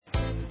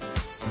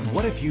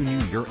What if you knew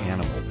your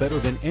animal better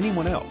than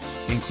anyone else,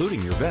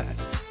 including your vet?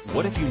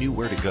 What if you knew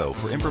where to go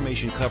for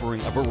information covering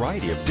a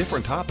variety of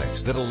different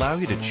topics that allow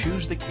you to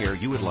choose the care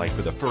you would like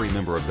for the furry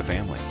member of the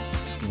family?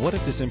 What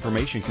if this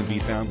information can be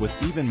found with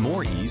even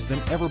more ease than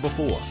ever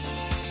before?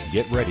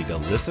 Get ready to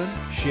listen,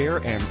 share,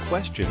 and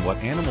question what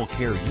animal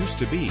care used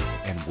to be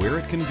and where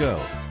it can go.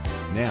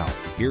 Now,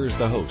 here's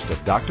the host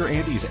of Dr.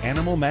 Andy's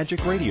Animal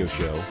Magic Radio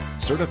Show,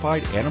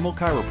 certified animal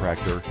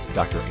chiropractor,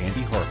 Dr.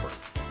 Andy Harper.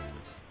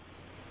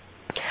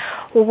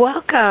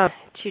 Welcome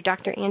to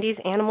Dr. Andy's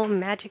Animal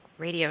Magic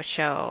Radio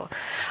Show.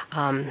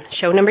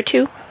 Show number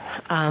 2.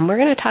 We're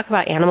going to talk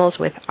about animals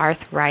with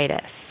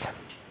arthritis.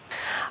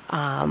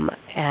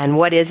 And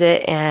what is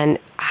it and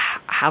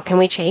how can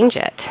we change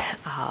it?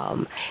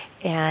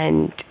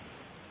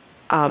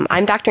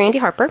 I'm Dr. Andy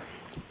Harper.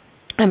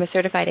 I'm a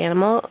certified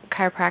animal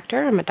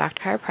chiropractor. I'm a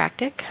doctor of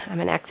chiropractic.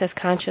 I'm an Access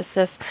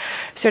Consciousness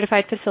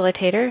certified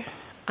facilitator,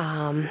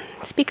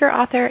 speaker,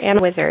 author, and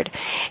wizard.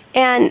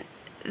 And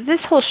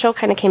this whole show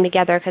kind of came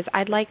together because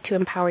I'd like to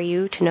empower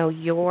you to know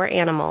your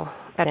animal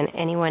better than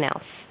anyone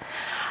else.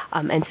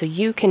 And so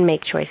you can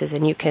make choices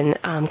and you can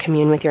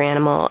commune with your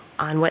animal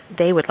on what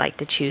they would like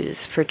to choose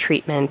for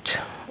treatment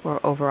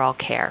or overall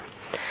care.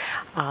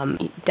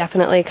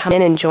 Definitely come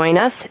in and join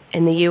us.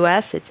 In the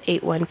U.S., it's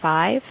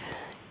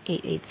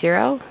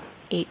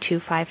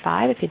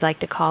 815-880-8255 if you'd like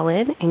to call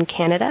in. In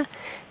Canada,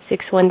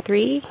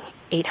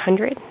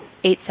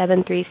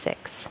 613-800-8736.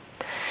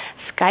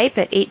 Skype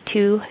at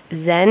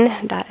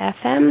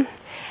 82zen.fm.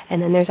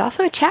 And then there's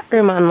also a chat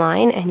room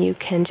online, and you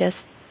can just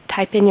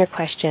type in your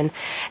question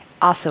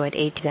also at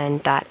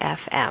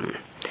 82zen.fm.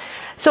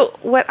 So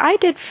what I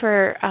did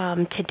for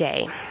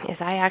today is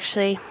I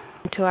actually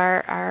went to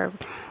our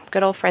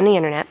good old friend the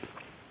internet,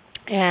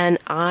 and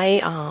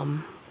I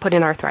put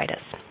in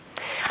arthritis.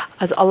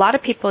 As a lot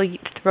of people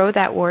throw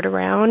that word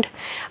around,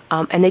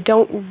 and they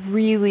don't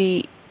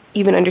really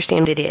even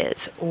understand what it is,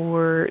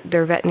 or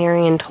their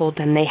veterinarian told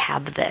them they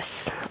have this,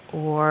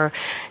 or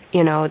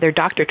their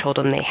doctor told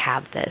them they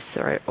have this,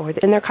 or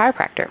in their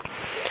chiropractor.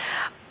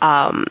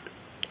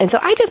 And so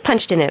I just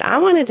punched in it. I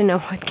wanted to know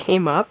what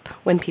came up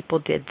when people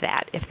did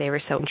that, if they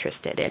were so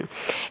interested in.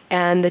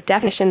 And the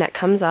definition that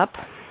comes up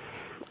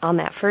on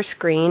that first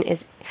screen is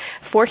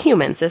for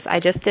humans.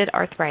 I just did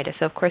arthritis,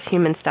 so of course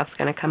human stuff's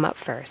going to come up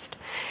first.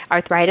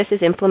 Arthritis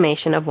is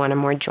inflammation of one or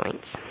more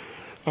joints.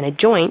 And a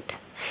joint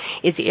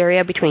is the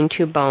area between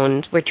two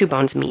bones, where two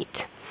bones meet.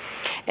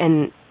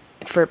 And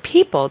for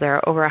people, there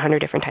are over 100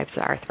 different types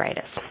of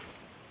arthritis.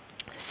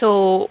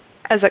 So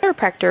as a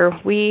chiropractor,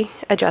 we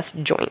adjust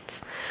joints.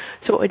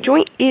 So a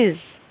joint is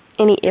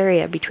any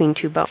area between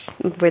two bones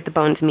where the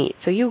bones meet.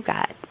 So you've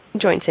got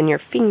joints in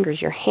your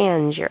fingers, your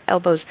hands, your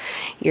elbows,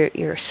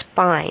 your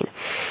spine.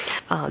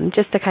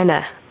 Just to kind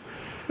of,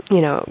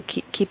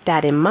 keep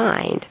that in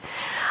mind.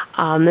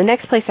 The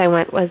next place I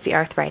went was the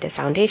Arthritis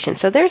Foundation.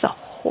 So there's a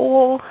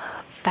whole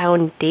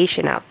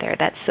foundation out there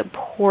that's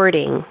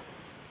supporting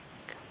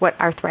what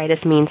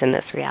arthritis means in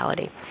this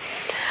reality.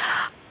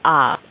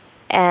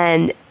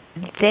 And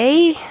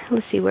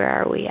let's see, where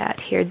are we at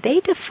here? They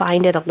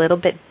defined it a little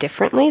bit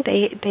differently.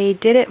 They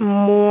did it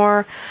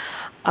more,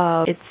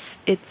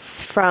 it's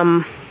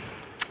from,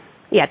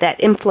 that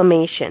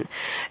inflammation.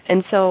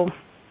 And so,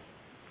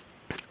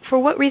 for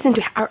what reason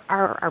are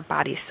our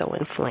bodies so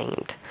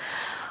inflamed?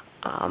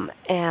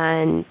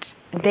 And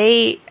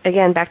they,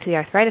 again, back to the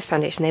Arthritis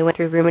Foundation, they went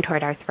through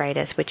rheumatoid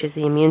arthritis, which is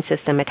the immune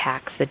system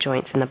attacks the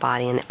joints in the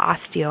body, and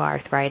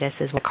osteoarthritis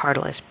is when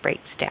cartilage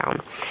breaks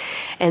down.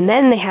 And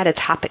then they had a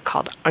topic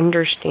called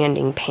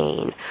understanding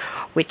pain,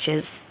 which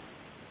is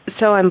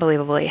so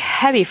unbelievably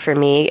heavy for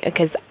me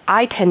because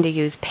I tend to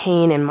use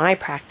pain in my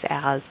practice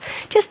as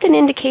just an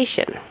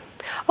indication.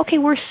 Okay,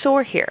 we're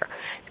sore here.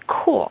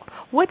 Cool.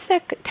 What's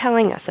that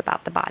telling us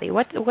about the body?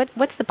 What's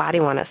the body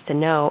want us to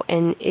know?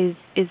 And is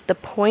the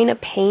point of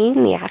pain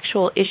the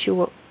actual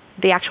issue,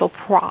 the actual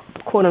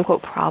quote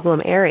unquote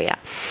problem area?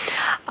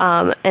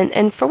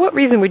 And for what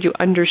reason would you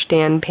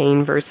understand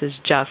pain versus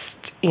just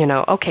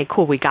okay,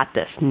 cool, we got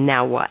this.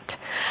 Now what?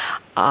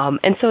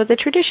 And so the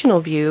traditional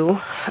view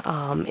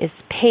is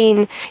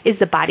pain is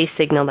the body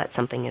signal that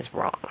something is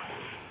wrong.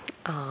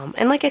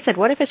 And like I said,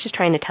 what if it's just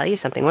trying to tell you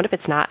something? What if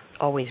it's not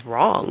always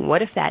wrong?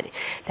 What if that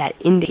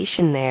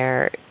indication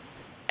there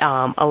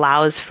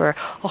allows for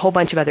a whole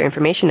bunch of other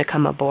information to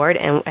come aboard,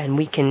 and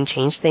we can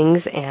change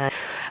things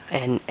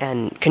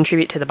and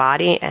contribute to the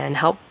body and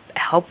help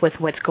with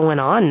what's going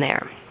on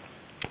there.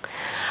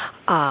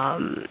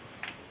 And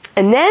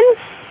then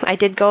I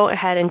did go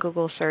ahead and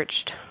Google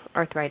searched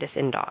arthritis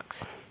in dogs.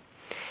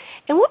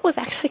 And what was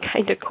actually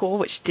kind of cool,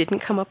 which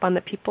didn't come up on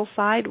the people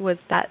side, was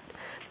that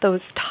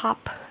those top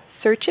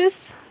searches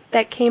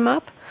that came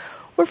up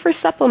were for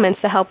supplements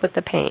to help with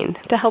the pain,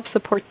 to help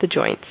support the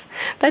joints.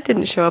 That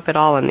didn't show up at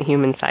all on the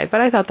human side,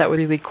 but I thought that was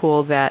really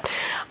cool that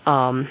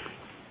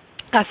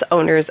us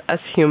owners, us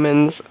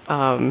humans,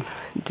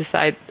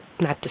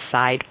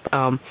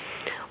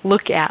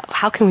 look at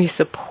how can we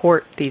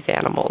support these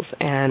animals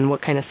and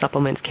what kind of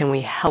supplements can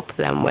we help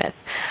them with.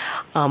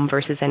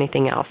 versus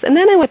anything else. And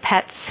then I went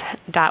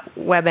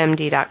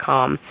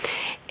pets.webmd.com,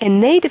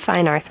 and they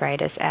define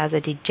arthritis as a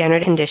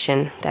degenerative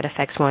condition that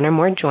affects one or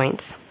more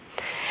joints.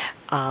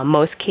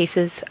 Most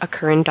cases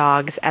occur in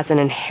dogs as an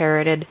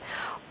inherited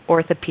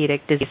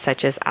orthopedic disease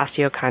such as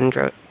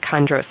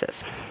osteochondrosis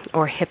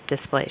or hip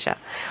dysplasia,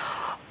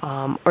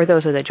 or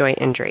those are the joint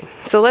injury.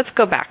 So let's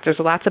go back. There's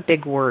lots of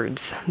big words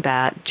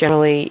that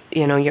generally,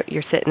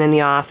 you're sitting in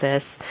the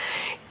office.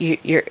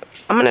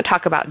 I'm going to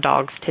talk about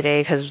dogs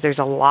today because there's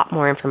a lot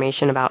more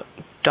information about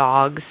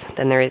dogs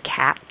than there is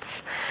cats,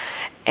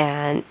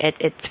 and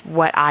it's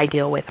what I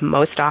deal with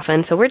most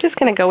often. So we're just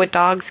going to go with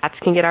dogs. Cats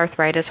can get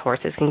arthritis,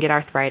 horses can get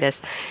arthritis,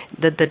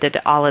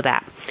 all of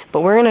that.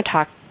 But we're going to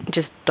talk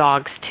just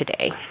dogs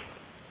today.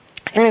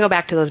 I'm going to go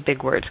back to those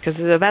big words because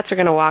the vets are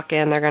going to walk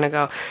in, they're going to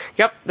go,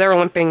 yep, they're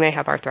limping, they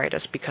have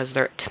arthritis because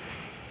they're...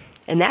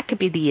 And that could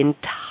be the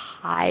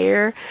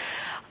entire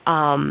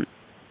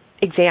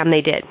exam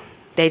they did.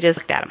 They just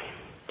looked at them.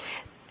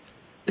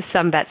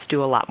 Some vets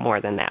do a lot more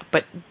than that,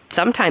 but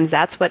sometimes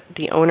that's what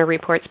the owner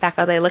reports back.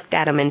 Oh, they looked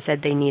at them and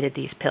said they needed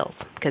these pills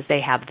because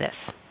they have this.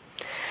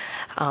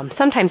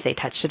 Sometimes they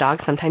touch the dog.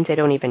 Sometimes they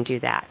don't even do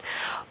that.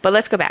 But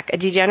let's go back. A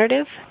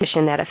degenerative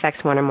condition that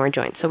affects one or more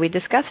joints. So we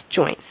discussed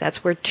joints. That's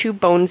where two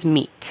bones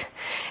meet.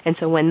 And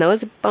so when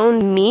those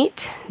bones meet,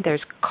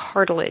 there's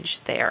cartilage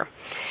there.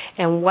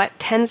 And what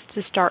tends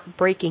to start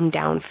breaking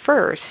down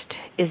first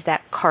is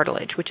that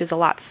cartilage, which is a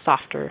lot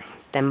softer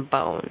than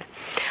bone.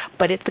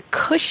 But it's the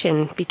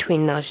cushion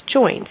between those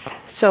joints.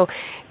 So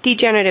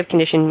degenerative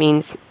condition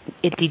means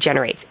it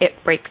degenerates. It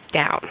breaks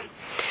down.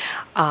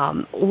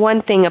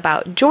 One thing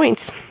about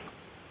joints,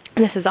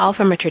 and this is all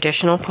from a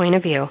traditional point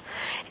of view,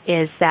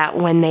 is that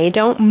when they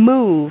don't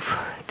move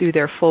through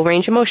their full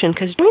range of motion,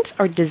 because joints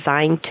are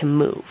designed to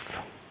move.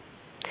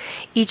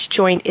 Each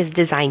joint is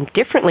designed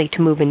differently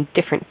to move in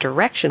different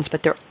directions,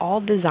 but they're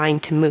all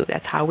designed to move.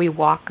 That's how we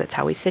walk, that's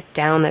how we sit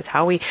down, that's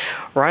how we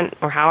run,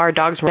 or how our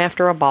dogs run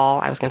after a ball.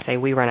 I was going to say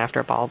we run after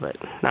a ball, but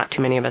not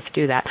too many of us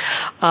do that.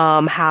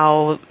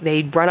 How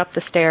they run up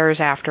the stairs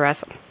after us.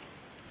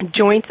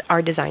 Joints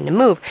are designed to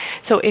move.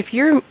 So if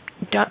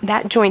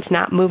that joint's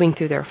not moving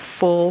through their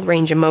full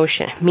range of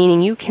motion,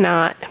 meaning you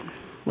cannot,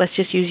 let's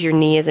just use your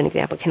knee as an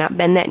example, cannot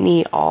bend that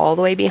knee all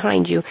the way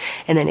behind you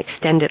and then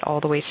extend it all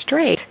the way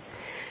straight,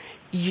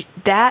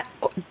 that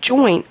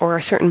joint or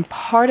a certain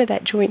part of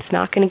that joint's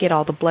not going to get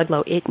all the blood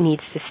flow. It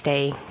needs to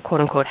stay,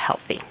 quote-unquote,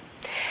 healthy.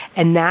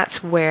 And that's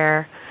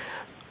where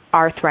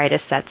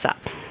arthritis sets up.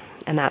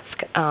 And that's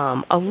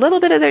a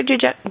little bit of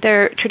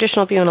their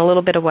traditional view and a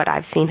little bit of what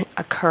I've seen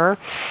occur.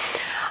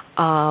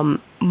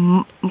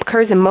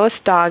 Occurs in most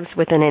dogs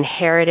with an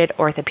inherited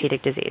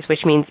orthopedic disease, which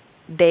means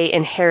they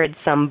inherit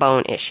some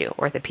bone issue.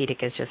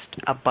 Orthopedic is just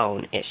a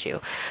bone issue,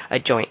 a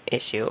joint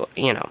issue,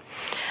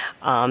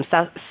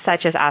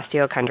 such as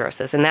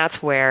osteochondrosis. And that's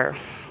where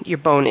your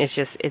bone is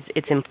just,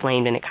 it's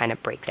inflamed and it kind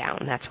of breaks down.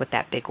 That's what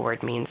that big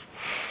word means.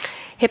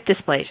 Hip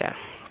dysplasia.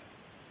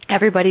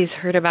 Everybody's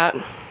heard about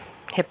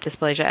hip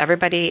dysplasia.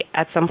 Everybody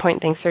at some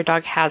point thinks their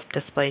dog has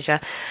dysplasia.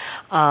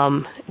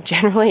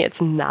 Generally, it's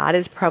not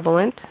as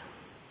prevalent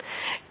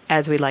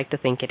as we like to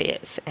think it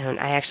is. And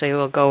I actually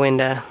will go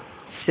into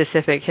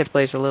specific hip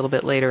dysplasia a little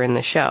bit later in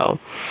the show.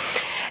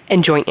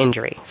 And joint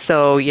injury.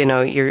 So,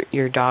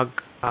 your dog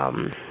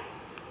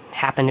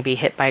happened to be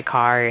hit by a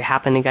car, or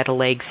happened to get a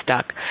leg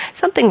stuck,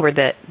 something where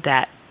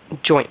that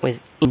joint was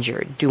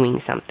injured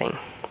doing something.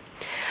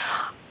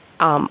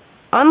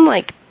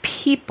 Unlike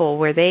people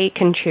where they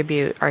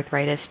contribute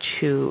arthritis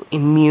to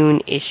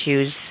immune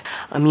issues,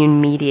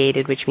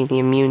 immune-mediated, which means the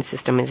immune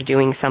system is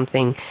doing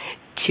something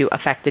to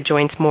affect the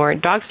joints more,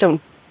 dogs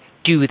don't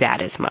do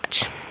that as much.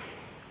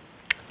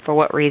 For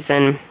what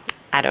reason,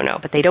 I don't know,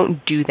 but they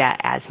don't do that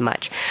as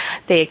much.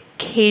 They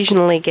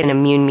occasionally get an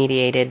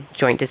immune-mediated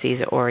joint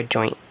disease or a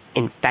joint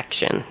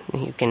infection.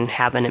 You can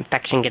have an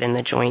infection get in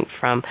the joint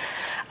from,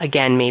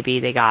 again, maybe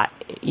they got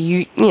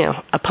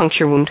a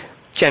puncture wound,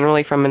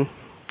 generally from a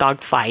dog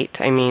fight.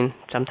 I mean,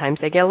 sometimes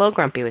they get a little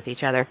grumpy with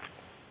each other.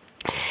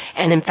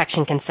 An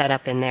infection can set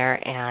up in there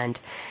and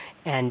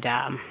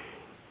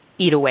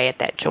eat away at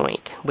that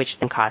joint, which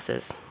then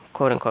causes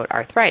quote-unquote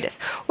arthritis,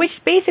 which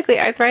basically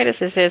arthritis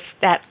is just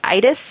that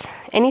itis,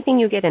 anything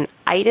you get an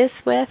itis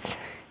with,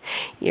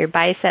 your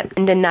bicep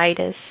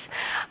tendonitis,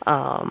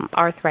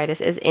 arthritis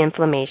is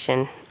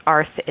inflammation,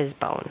 arth is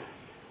bone.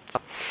 So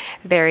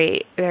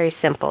very, very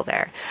simple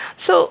there.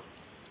 So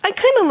I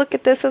kind of look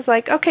at this as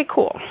like, okay,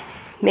 cool.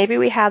 Maybe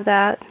we have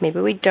that, maybe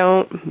we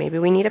don't, maybe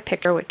we need a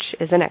picture, which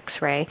is an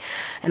x-ray,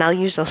 and I'll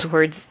use those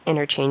words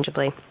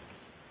interchangeably.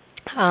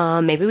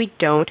 Maybe we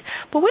don't,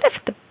 but what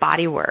if the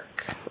body work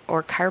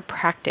or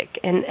chiropractic,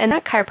 and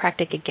that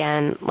chiropractic,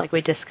 again, like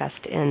we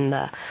discussed in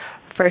the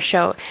first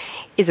show,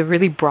 is a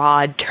really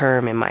broad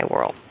term in my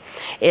world.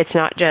 It's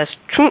not just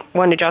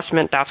one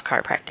adjustment, that's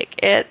chiropractic.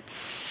 It's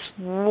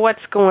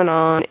what's going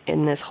on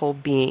in this whole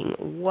being?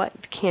 What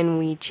can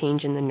we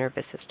change in the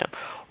nervous system?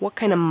 What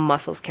kind of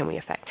muscles can we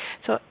affect?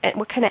 So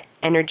what kind of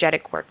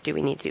energetic work do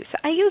we need to do? So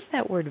I use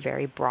that word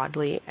very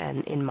broadly,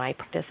 and in my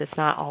practice, it's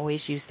not always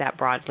used that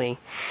broadly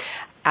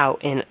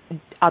out in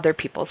other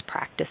people's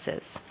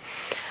practices.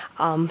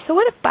 So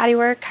what if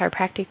bodywork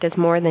chiropractic does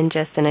more than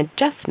just an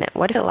adjustment?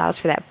 What if it allows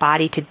for that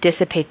body to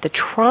dissipate the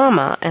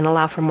trauma and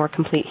allow for more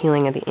complete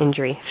healing of the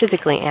injury,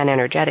 physically and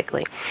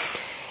energetically?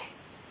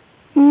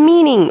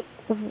 Meaning,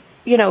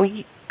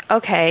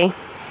 okay,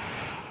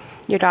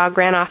 your dog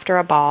ran after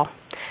a ball,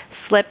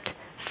 slipped,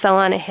 fell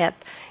on a hip,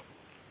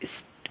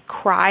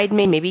 cried,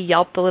 maybe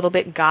yelped a little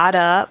bit, got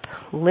up,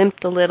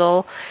 limped a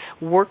little,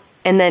 worked,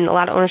 and then a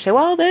lot of owners say,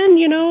 well, then,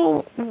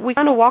 we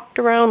kind of walked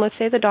around, let's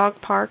say the dog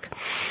park,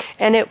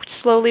 and it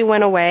slowly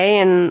went away,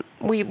 and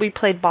we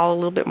played ball a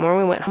little bit more.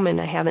 We went home, and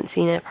I haven't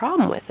seen a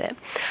problem with it.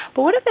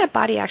 But what if that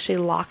body actually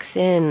locks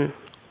in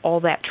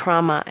all that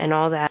trauma and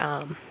all that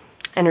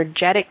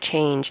energetic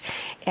change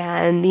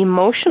and the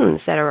emotions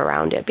that are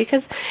around it?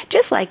 Because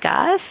just like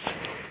us,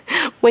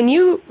 when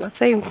let's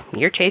say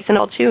you're chasing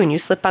all too and you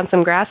slip on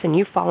some grass and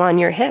you fall on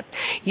your hip,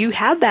 you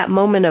have that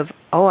moment of,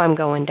 oh, I'm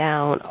going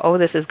down, oh,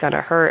 this is going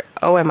to hurt,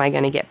 oh, am I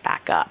going to get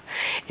back up?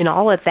 And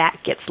all of that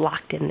gets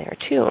locked in there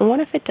too. And what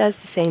if it does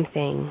the same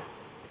thing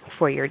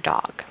for your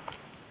dog?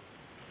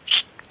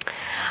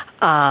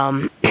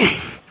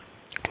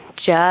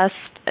 Just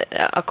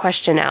a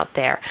question out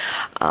there.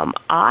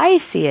 I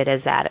see it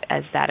as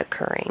that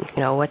occurring.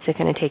 What's it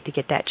going to take to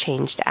get that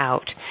changed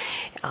out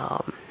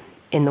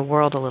in the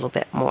world a little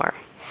bit more?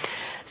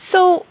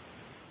 So,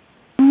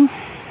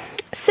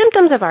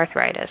 symptoms of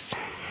arthritis.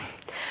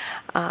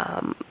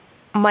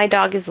 My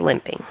dog is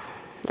limping.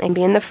 It can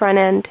be in the front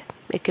end.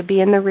 It could be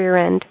in the rear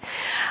end.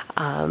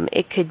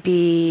 It could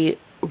be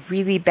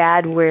really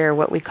bad where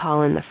what we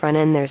call in the front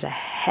end there's a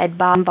head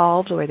bob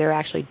involved, where they're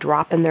actually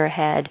dropping their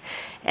head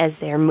as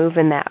they're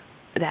moving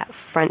that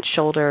front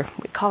shoulder.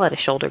 We call it a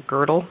shoulder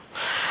girdle.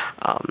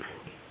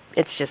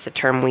 It's just a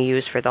term we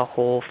use for the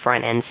whole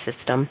front end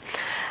system.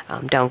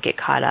 Don't get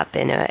caught up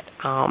in it.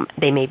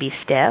 They may be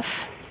stiff,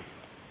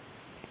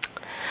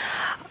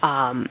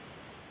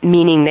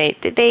 meaning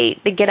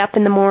they get up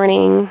in the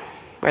morning,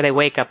 or they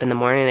wake up in the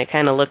morning, they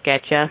kind of look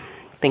at you,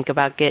 think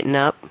about getting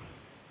up,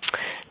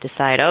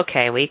 decide,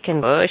 okay, we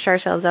can push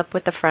ourselves up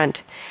with the front,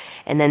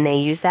 and then they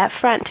use that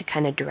front to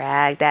kind of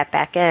drag that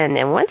back in.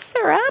 And once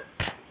they're up,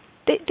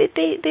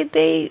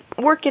 they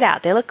work it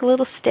out. They look a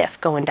little stiff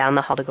going down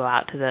the hall to go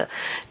out to the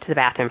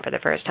bathroom for the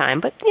first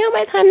time. But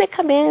by the time they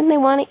come in, they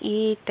want to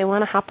eat. They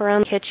want to hop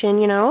around the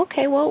kitchen.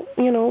 Okay, well,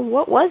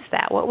 what was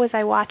that? What was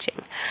I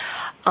watching?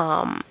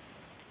 And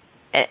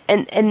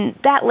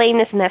that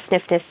lameness and that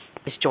stiffness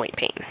is joint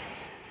pain.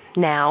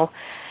 Now,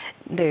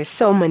 there's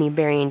so many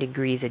varying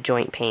degrees of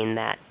joint pain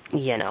that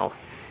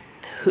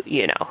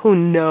who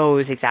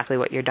knows exactly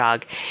what your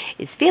dog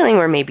is feeling,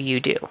 or maybe you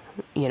do.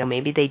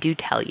 Maybe they do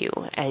tell you,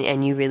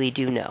 and you really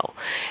do know.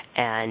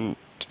 And,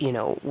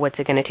 what's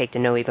it going to take to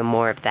know even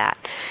more of that?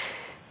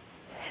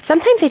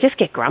 Sometimes they just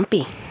get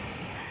grumpy.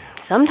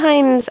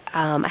 Sometimes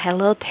I had a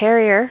little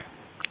terrier.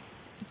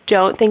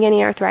 Don't think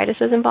any arthritis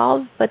was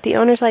involved, but the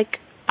owner's like,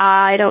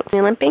 I don't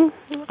see limping.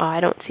 I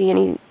don't see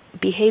any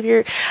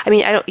behavior.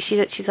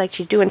 She's like,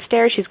 she's doing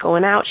stairs, she's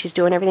going out, she's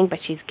doing everything, but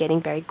she's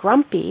getting very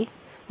grumpy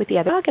with the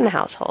other dog in the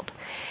household.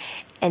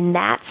 And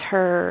that's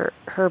her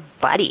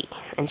buddy,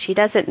 and she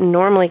doesn't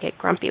normally get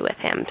grumpy with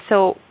him.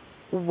 So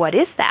what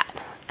is that?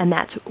 And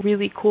that's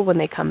really cool when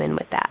they come in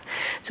with that.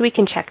 So we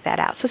can check that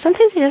out. So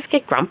sometimes they just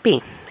get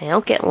grumpy. They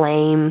don't get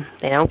lame.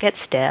 They don't get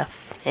stiff.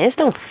 They just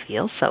don't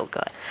feel so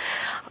good.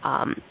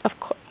 Of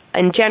course,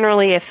 and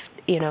generally, if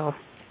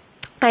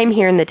I'm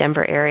here in the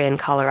Denver area in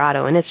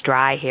Colorado, and it's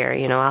dry here,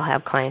 I'll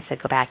have clients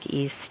that go back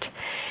east,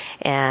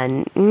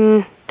 and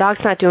dog's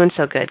not doing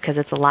so good because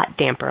it's a lot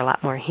damper, a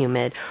lot more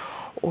humid.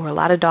 Or a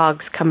lot of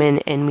dogs come in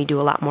and we do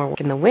a lot more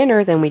work in the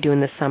winter than we do in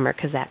the summer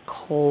because that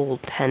cold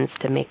tends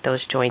to make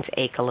those joints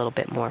ache a little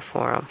bit more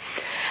for them.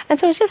 And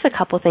so it's just a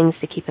couple things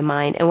to keep in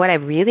mind. And what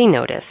I've really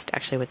noticed,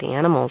 actually, with the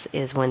animals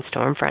is when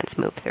storm fronts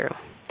move through.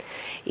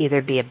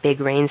 Either be a big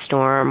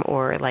rainstorm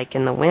or, like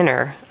in the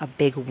winter, a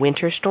big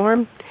winter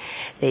storm,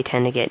 they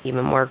tend to get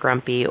even more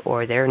grumpy,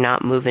 or they're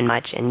not moving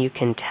much, and you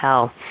can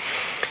tell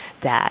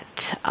that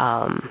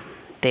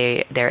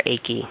they're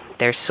achy,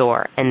 they're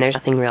sore, and there's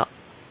nothing real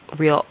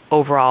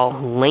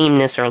overall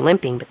lameness or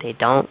limping, but they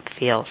don't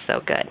feel so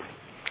good.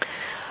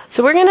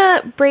 So we're going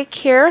to break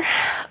here.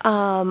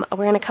 We're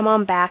going to come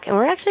on back, and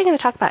we're actually going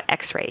to talk about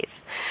x-rays.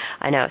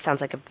 I know it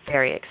sounds like a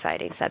very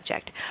exciting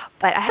subject,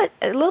 but I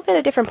had a little bit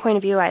of different point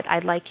of view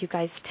I'd like you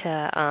guys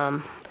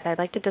to I'd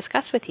like to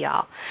discuss with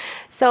y'all.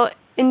 So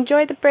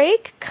enjoy the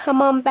break.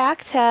 Come on back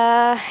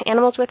to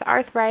Animals with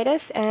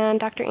Arthritis and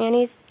Dr.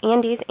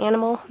 Andy's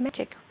Animal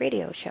Magic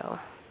Radio Show.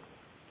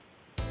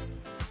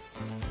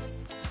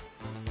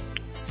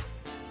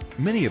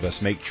 Many of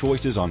us make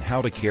choices on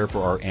how to care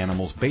for our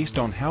animals based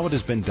on how it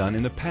has been done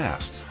in the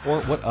past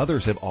or what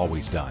others have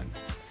always done.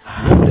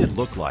 What would it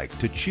look like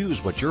to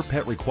choose what your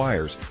pet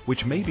requires,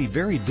 which may be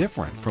very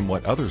different from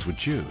what others would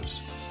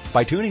choose?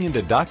 By tuning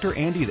into Dr.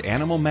 Andy's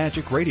Animal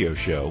Magic Radio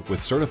Show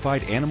with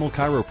certified animal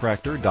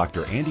chiropractor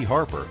Dr. Andy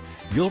Harper,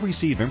 you'll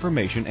receive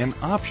information and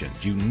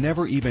options you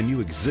never even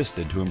knew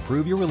existed to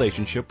improve your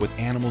relationship with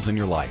animals in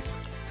your life.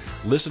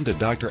 Listen to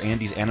Dr.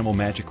 Andy's Animal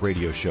Magic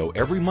Radio Show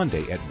every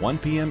Monday at 1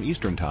 p.m.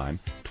 Eastern Time,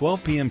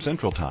 12 p.m.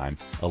 Central Time,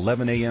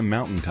 11 a.m.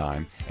 Mountain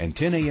Time, and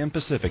 10 a.m.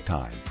 Pacific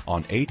Time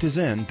on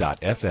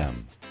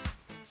A2Zen.fm.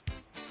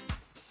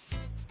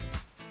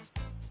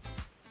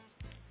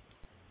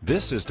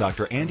 This is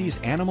Dr. Andy's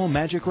Animal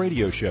Magic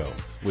Radio Show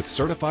with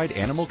certified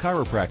animal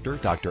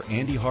chiropractor Dr.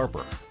 Andy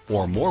Harper,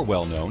 or more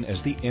well known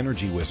as the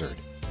Energy Wizard.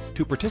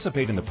 To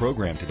participate in the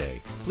program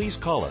today, please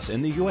call us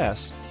in the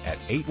U.S. at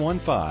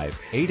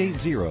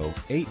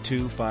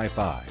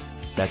 815-880-8255.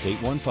 That's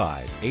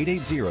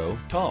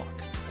 815-880-TALK.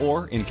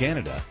 Or in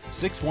Canada,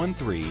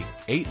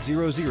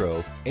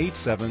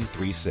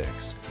 613-800-8736.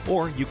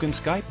 Or you can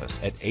Skype us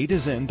at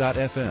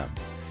A2Zen.fm.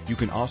 You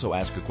can also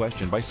ask a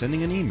question by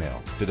sending an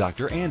email to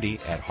Dr. Andy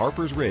at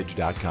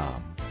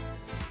harpersridge.com.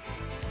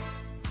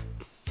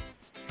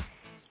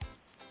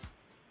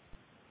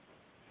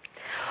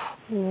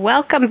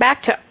 Welcome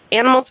back to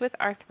Animals with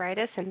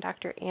Arthritis and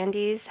Dr.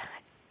 Andy's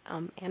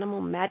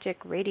Animal Magic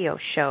Radio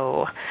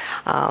Show.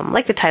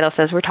 Like the title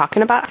says, we're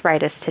talking about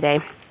arthritis today,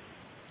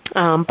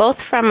 both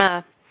from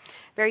a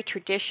very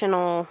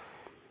traditional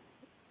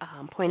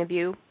point of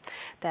view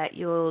that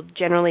you'll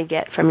generally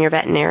get from your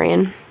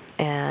veterinarian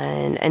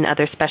and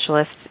other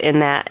specialists in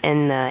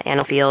the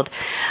animal field,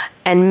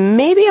 and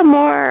maybe a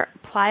more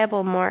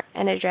pliable, more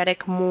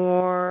energetic,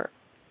 more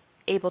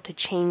able to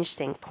change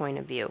things point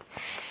of view.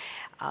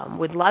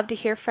 Would love to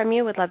hear from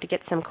you. Would love to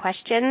get some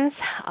questions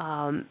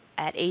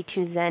at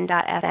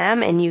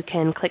A2Zen.fm, and you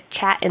can click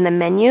chat in the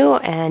menu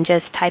and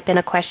just type in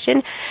a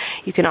question.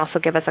 You can also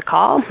give us a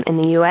call. In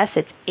the U.S.,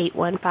 it's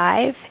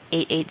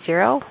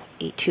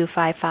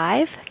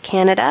 815-880-8255.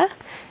 Canada,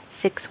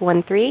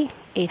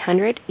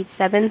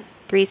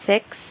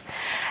 613-800-8736.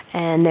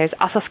 And there's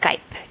also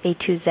Skype,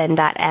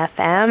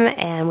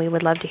 A2Zen.fm, and we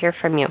would love to hear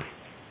from you.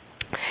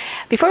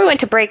 Before we went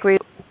to break,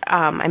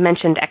 I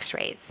mentioned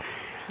x-rays.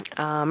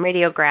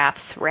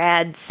 Radiographs,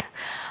 RADs.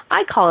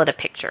 I call it a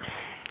picture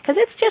because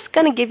it's just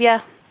going to give you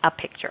a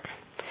picture.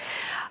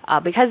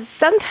 Because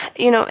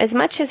as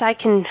much as I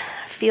can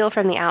feel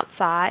from the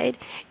outside,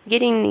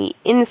 getting the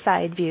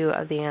inside view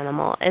of the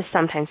animal is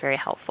sometimes very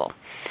helpful.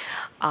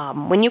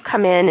 When you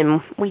come in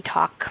and we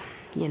talk,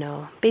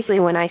 basically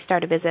when I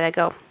start a visit, I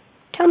go,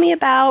 tell me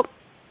about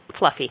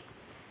Fluffy.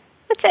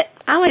 That's it.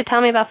 I want you to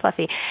tell me about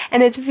Fluffy.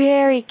 And it's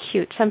very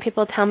cute. Some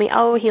people tell me,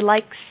 oh, he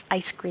likes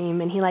ice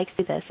cream and he likes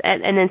this.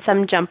 And then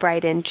some jump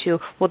right into,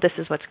 well, this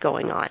is what's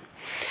going on.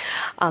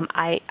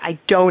 I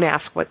don't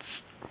ask what's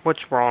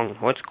wrong,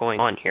 what's going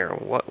on here,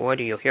 what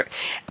are you here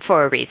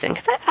for a reason.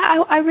 Because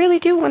I really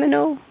do want to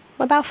know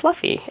about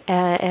Fluffy.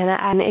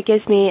 And it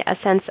gives me a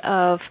sense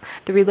of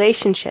the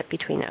relationship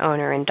between the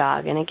owner and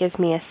dog. And it gives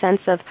me a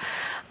sense of,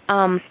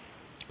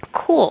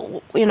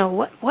 cool,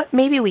 what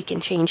maybe we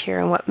can change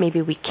here and what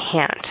maybe we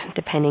can't,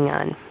 depending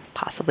on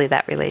possibly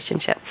that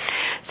relationship.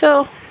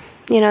 So,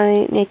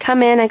 they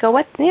come in, I go,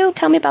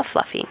 tell me about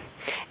Fluffy.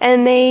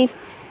 And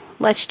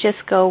let's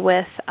just go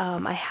with,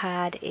 I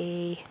had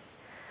a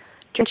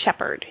German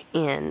Shepherd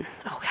in,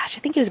 I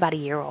think he was about a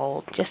year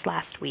old, just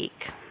last week,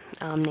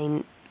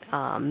 named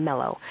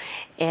Mellow.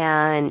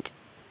 And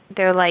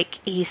they're like,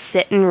 he's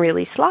sitting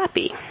really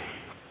sloppy.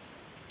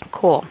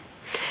 Cool.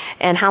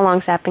 And how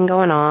long's that been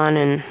going on?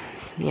 And,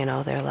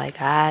 they're like,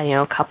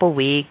 a couple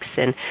weeks.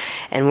 And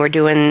we're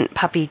doing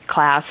puppy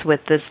class with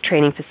this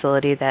training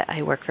facility that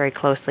I work very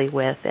closely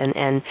with.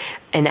 And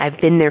I've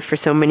been there for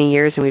so many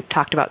years, and we've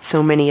talked about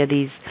so many of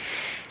these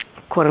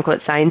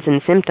quote-unquote signs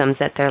and symptoms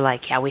that they're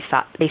like,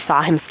 they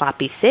saw him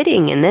sloppy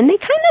sitting, and then they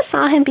kind of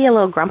saw him be a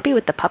little grumpy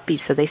with the puppies,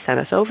 so they sent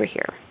us over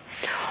here.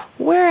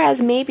 Whereas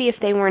maybe if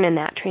they weren't in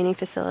that training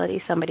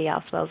facility, somebody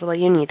else was, well,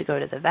 you need to go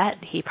to the vet.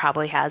 He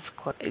probably has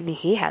hip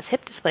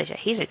dysplasia.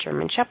 He's a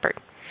German Shepherd.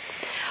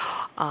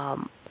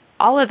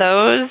 All of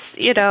those,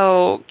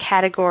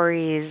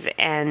 categories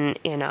and,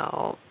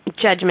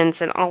 judgments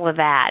and all of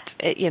that,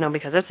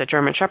 because it's a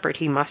German Shepherd,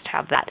 he must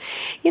have that.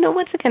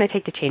 What's it going to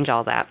take to change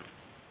all that?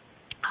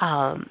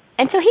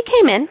 And so he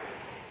came in,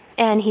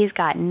 and he's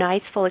got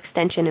nice full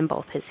extension in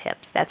both his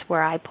hips. That's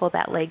where I pull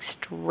that leg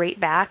straight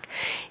back.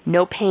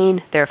 No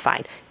pain. They're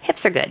fine. Hips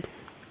are good.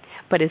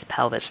 But his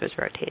pelvis was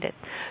rotated.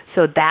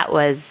 So that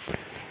was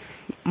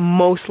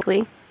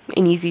mostly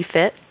an easy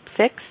fix.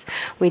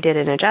 We did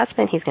an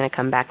adjustment. He's going to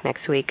come back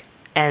next week.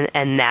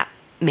 And that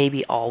may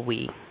be all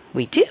we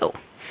do.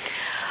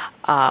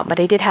 But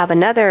I did have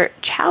another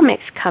Chow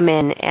Mix come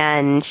in,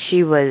 and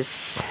she was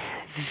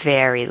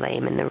very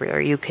lame in the rear.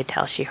 You could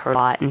tell she hurt a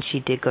lot, and she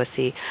did go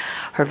see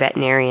her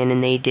veterinarian,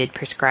 and they did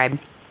prescribe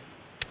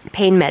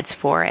pain meds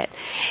for it.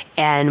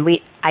 And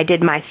I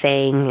did my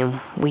thing,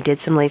 and we did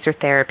some laser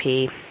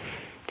therapy,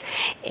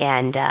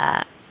 and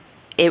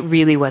it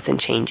really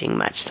wasn't changing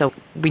much, so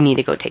we need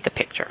to go take a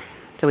picture.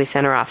 So we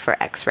sent her off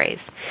for x-rays.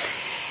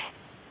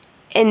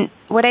 And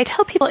what I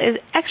tell people is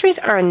x-rays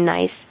are a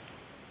nice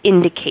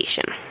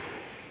indication.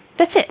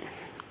 That's it.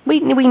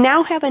 We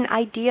now have an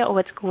idea of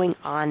what's going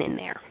on in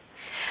there.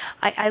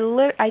 I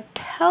literally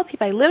tell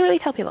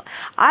people,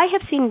 I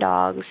have seen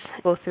dogs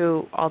go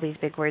through all these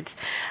big words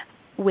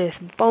with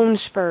bone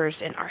spurs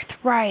and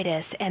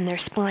arthritis and their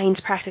spines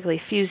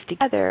practically fused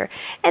together,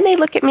 and they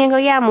look at me and go,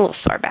 yeah, I'm a little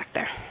sore back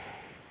there.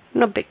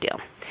 No big deal.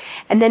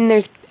 And then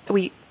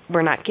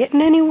we're not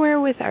getting anywhere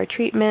with our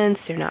treatments,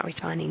 they're not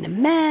responding to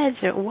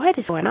meds, or what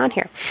is going on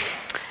here?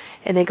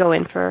 And they go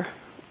in for,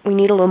 we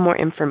need a little more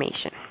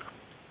information.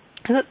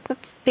 And that's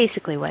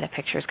basically what a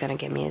picture is going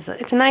to give me.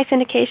 It's a nice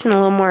indication, a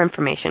little more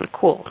information.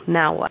 Cool.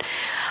 Now what?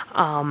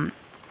 And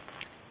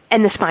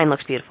the spine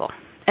looks beautiful.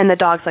 And the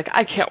dog's like,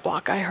 I can't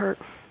walk, I hurt.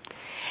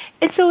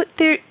 And so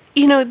there,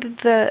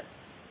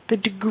 the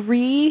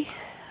degree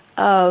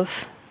of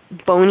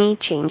bony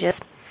changes,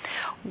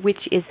 which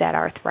is that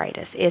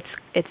arthritis.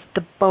 It's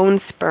the bone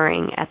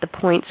spurring at the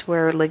points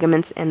where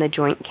ligaments and the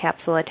joint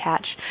capsule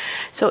attach.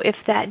 So if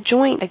that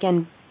joint,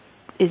 again,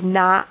 is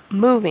not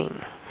moving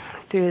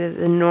through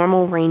the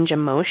normal range of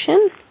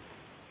motion,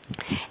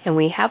 and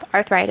we have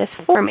arthritis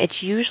form,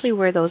 it's usually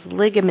where those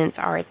ligaments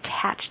are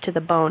attached to the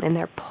bone and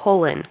they're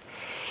pulling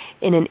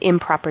in an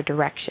improper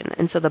direction.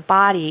 And so the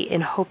body,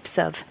 in hopes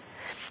of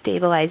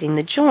stabilizing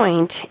the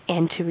joint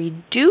and to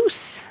reduce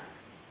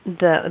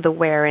the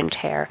wear and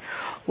tear,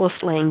 will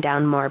laying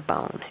down more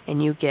bone,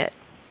 and you get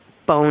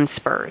bone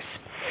spurs.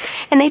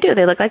 And they do.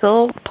 They look like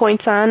little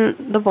points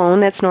on the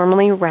bone that's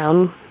normally a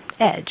round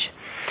edge.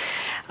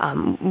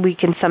 We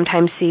can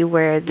sometimes see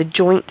where the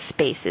joint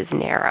space is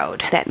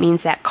narrowed. That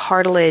means that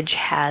cartilage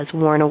has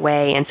worn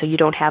away, and so you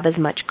don't have as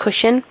much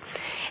cushion,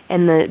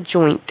 and the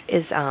joint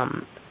is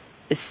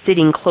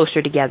sitting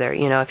closer together.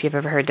 If you've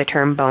ever heard the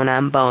term bone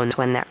on bones,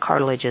 when that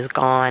cartilage is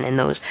gone and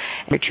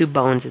your two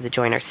bones of the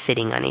joint are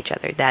sitting on each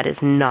other, that is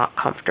not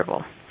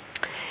comfortable.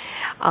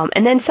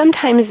 And then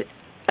sometimes,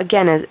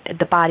 again,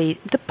 the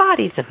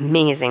body's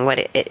amazing what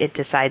it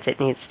decides it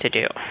needs to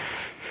do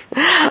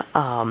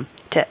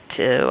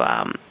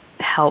to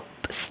help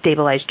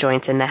stabilize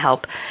joints and to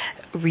help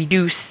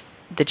reduce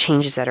the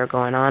changes that are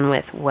going on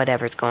with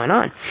whatever's going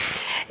on.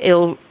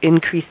 It'll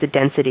increase the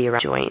density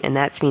around the joint, and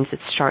that means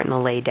it's starting to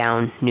lay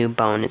down new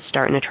bone. It's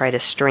starting to try to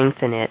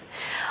strengthen it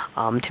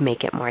to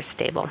make it more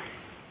stable.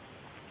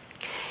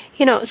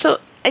 So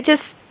I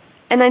just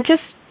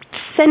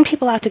send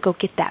people out to go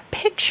get that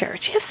picture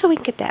just so we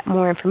can get that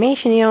more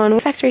information.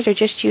 And x-rays are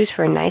just used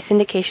for a nice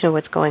indication of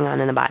what's going on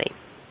in the body.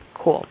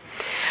 Cool.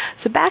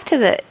 So back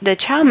to the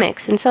chow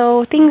mix, and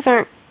so things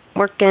aren't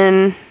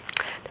working.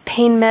 The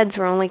pain meds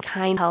were only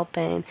kind of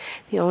helping.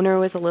 The owner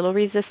was a little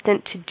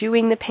resistant to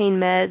doing the pain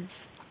meds.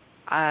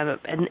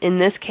 And in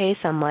this case,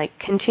 I'm like,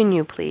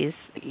 continue, please.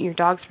 Your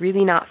dog's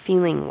really not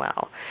feeling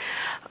well.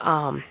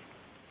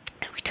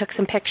 We took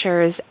some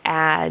pictures,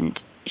 and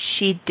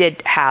she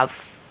did have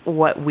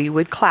what we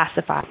would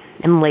classify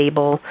and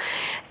label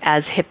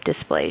as hip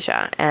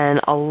dysplasia,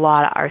 and a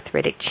lot of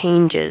arthritic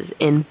changes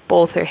in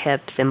both her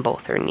hips and both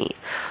her knees.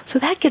 So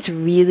that gets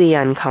really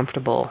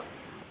uncomfortable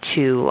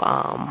to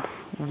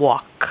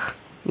walk.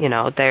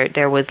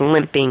 There was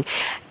limping,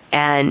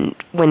 and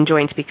when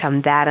joints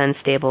become that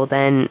unstable,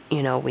 then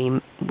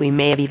we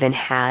may have even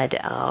had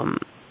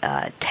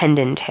a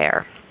tendon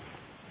tear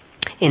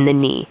in the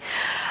knee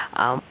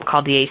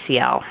called the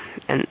ACL,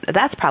 and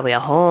that's probably a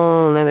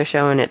whole other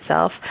show in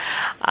itself.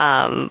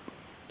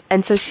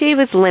 And so she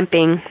was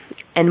limping,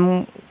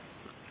 and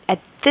at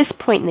this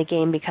point in the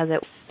game, because it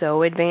was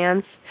so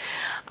advanced,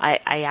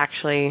 I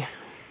actually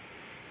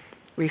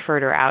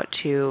referred her out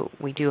to,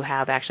 we do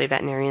have actually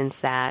veterinarians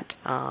that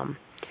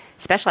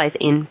specialize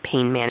in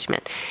pain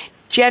management,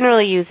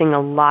 generally using a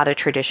lot of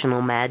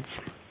traditional meds.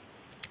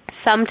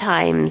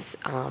 Sometimes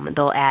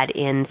they'll add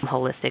in some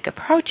holistic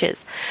approaches.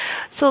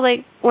 So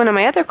like one of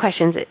my other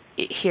questions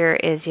here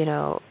is,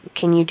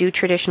 can you do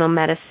traditional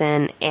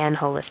medicine and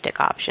holistic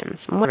options?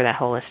 Whatever that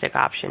holistic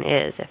option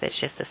is, if it's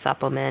just a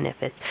supplement, if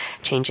it's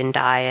change in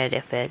diet,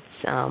 if it's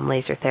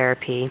laser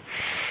therapy,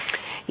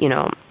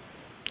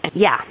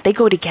 yeah, they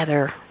go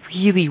together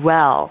really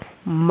well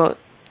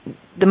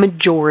the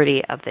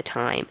majority of the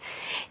time.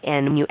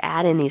 And when you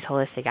add in these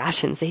holistic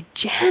options, they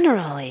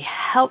generally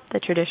help the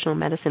traditional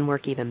medicine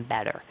work even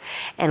better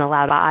and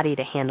allow the body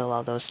to handle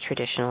all those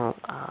traditional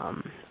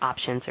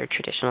options or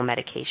traditional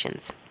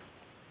medications.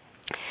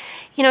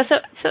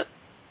 So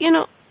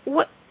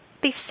what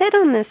they said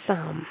on this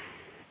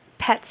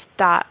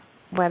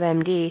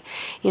pets.webmd,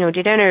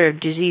 degenerative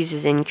disease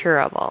is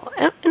incurable.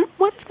 And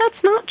what if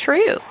that's not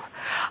true?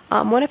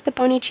 What if the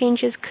bony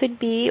changes could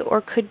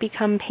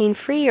become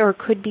pain-free or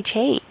could be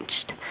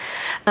changed?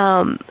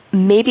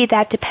 Maybe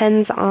that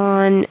depends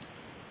on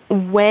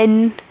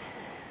when,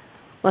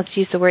 let's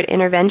use the word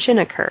intervention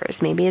occurs.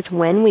 Maybe it's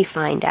when we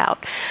find out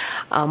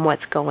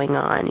what's going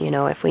on.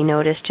 If we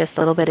notice just a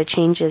little bit of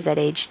changes at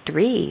age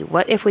 3,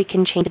 what if we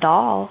can change it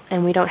all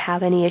and we don't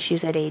have any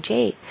issues at age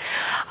 8?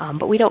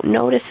 But we don't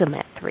notice them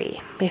at 3,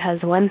 because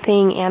one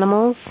thing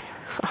animals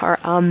are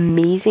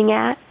amazing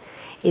at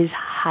is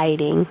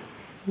hiding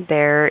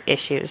their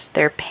issues,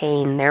 their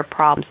pain, their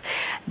problems.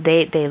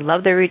 They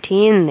love the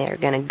routine. They're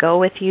going to go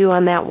with you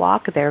on that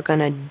walk. They're going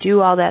to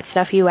do all that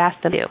stuff you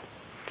ask them to do.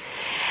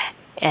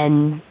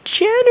 And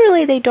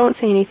generally they don't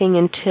say anything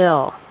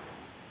until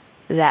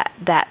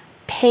that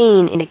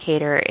pain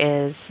indicator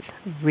is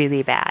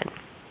really bad.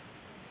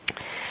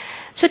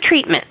 So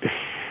treatment.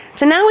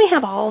 So now we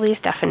have all these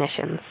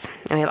definitions,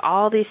 and we have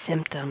all these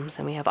symptoms,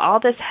 and we have all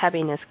this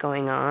heaviness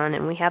going on,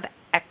 and we have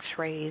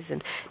x-rays,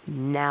 and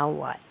now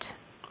what?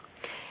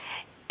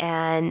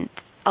 And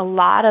a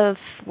lot of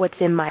what's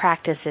in my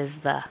practice is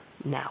the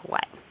now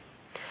what.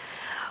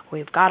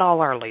 We've got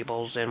all our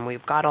labels, and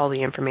we've got all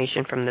the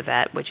information from the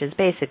vet, which is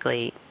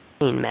basically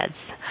pain meds.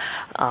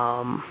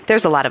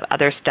 There's a lot of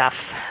other stuff,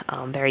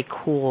 very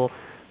cool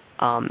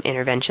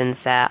interventions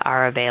that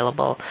are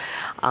available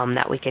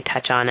that we could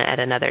touch on at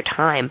another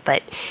time.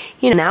 But,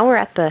 now we're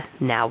at the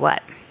now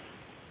what.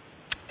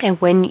 And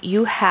when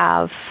you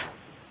have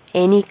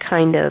any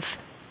kind of,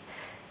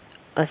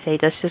 let's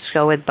just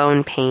go with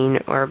bone pain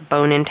or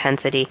bone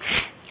intensity,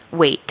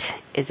 weight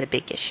is a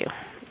big issue.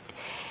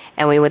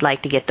 And we would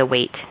like to get the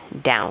weight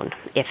down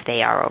if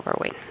they are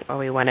overweight. Or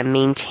we want to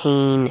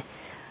maintain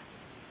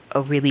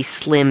a really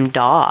slim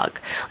dog.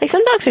 Like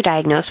some dogs are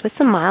diagnosed with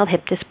some mild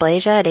hip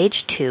dysplasia at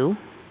age 2,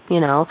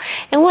 And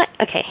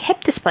hip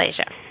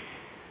dysplasia.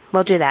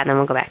 We'll do that and then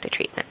we'll go back to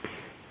treatment.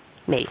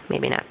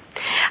 Maybe not.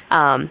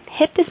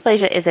 Hip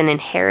dysplasia is an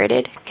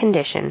inherited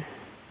condition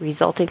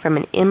resulting from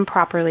an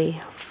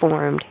improperly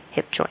formed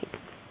hip joint.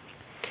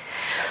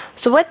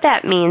 So what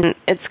that means,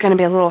 it's going to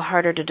be a little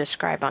harder to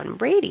describe on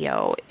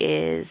radio,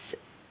 is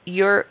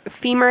your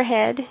femur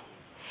head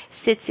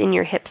sits in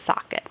your hip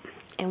socket.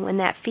 And when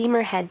that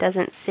femur head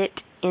doesn't sit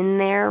in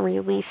there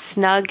really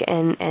snug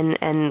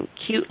and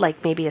cute,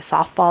 like maybe a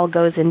softball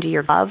goes into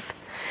your glove,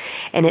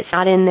 and it's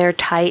not in there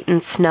tight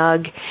and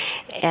snug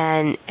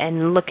and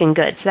looking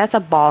good. So that's a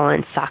ball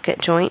and socket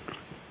joint.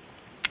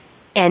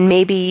 And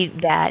maybe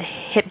that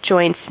hip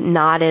joint's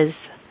not as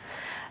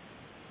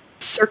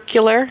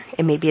circular,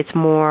 and maybe it's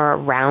more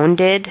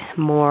rounded,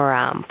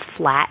 more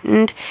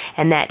flattened,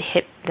 and that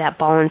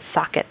ball and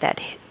socket, that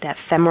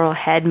femoral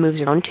head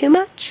moves around too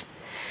much.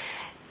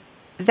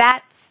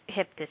 That's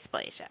hip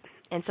dysplasia.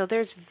 And so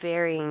there's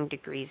varying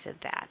degrees of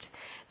that.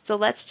 So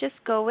let's just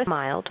go with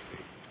mild.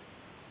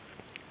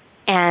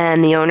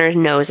 And the owner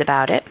knows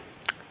about it.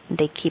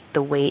 They keep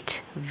the weight,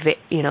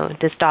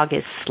 this dog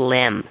is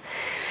slim.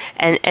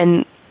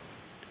 And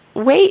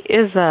weight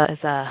is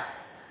a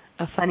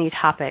funny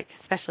topic,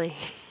 especially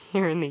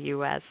here in the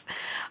U.S.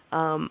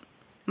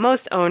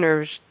 Most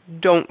owners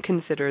don't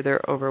consider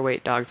their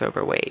overweight dogs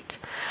overweight.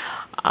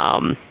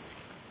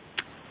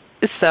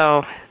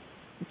 So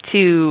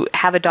to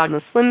have a dog on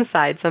the slim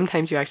side,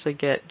 sometimes you actually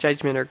get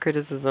judgment or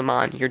criticism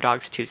on your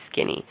dog's too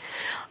skinny.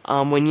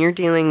 When you're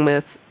dealing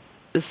with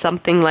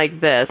something like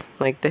this,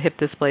 like the hip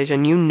dysplasia,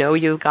 and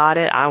you got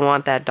it, I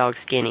want that dog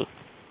skinny.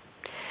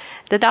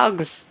 The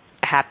dog's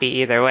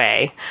happy either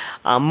way,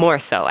 more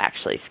so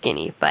actually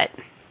skinny, but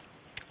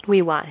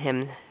we want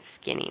him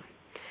skinny.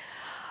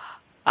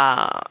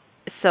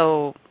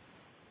 So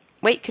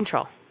weight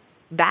control,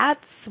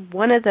 that's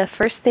one of the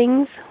first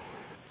things,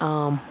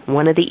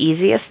 one of the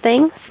easiest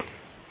things,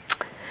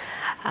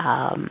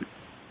 and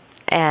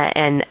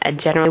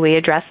generally we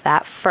address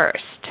that first.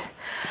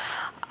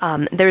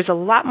 There's a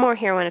lot more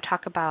here I want to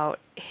talk about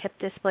hip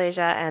dysplasia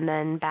and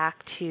then back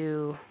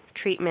to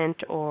treatment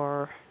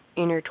or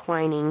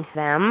intertwining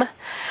them,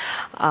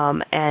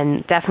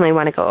 and definitely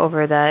want to go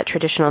over the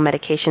traditional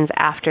medications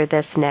after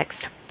this next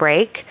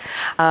break.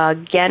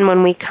 Again,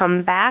 when we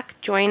come back,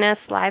 join us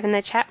live in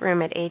the chat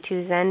room at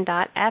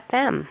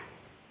a2zen.fm.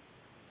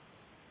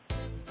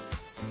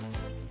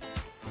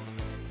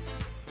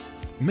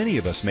 Many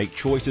of us make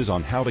choices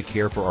on how to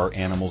care for our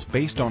animals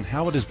based on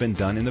how it has been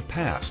done in the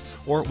past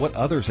or what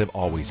others have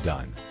always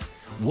done.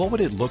 What would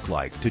it look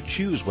like to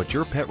choose what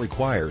your pet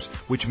requires,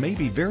 which may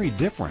be very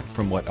different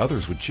from what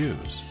others would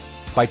choose?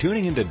 By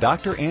tuning into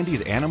Dr.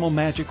 Andy's Animal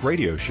Magic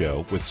Radio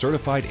Show with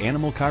certified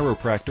animal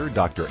chiropractor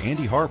Dr.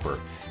 Andy Harper,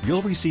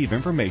 you'll receive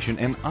information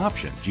and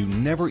options you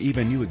never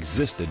even knew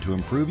existed to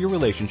improve your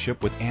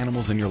relationship with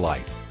animals in your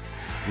life.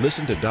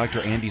 Listen to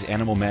Dr. Andy's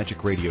Animal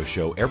Magic Radio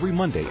Show every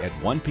Monday at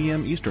 1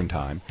 p.m. Eastern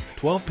Time,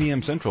 12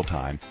 p.m. Central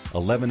Time,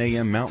 11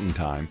 a.m. Mountain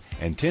Time,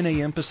 and 10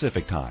 a.m.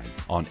 Pacific Time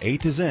on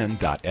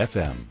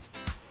a2zen.fm.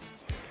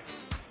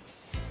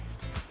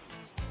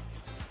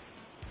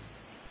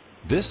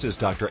 This is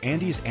Dr.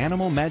 Andy's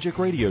Animal Magic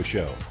Radio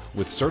Show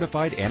with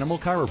certified animal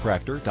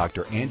chiropractor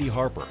Dr. Andy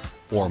Harper,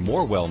 or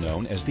more well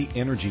known as the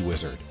Energy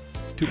Wizard.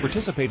 To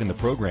participate in the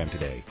program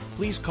today,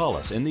 please call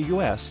us in the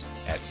U.S.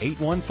 at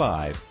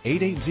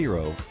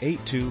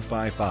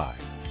 815-880-8255.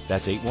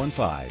 That's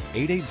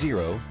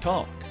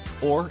 815-880-TALK.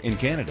 Or in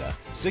Canada,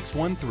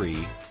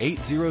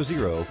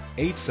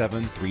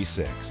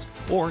 613-800-8736.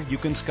 Or you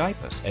can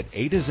Skype us at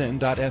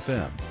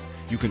a2zen.fm.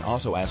 You can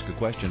also ask a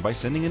question by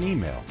sending an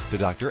email to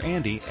Dr.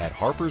 Andy at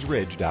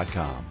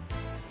harpersridge.com.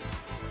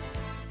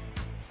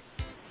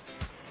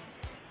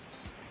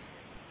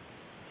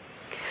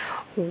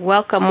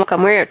 Welcome.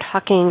 We're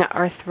talking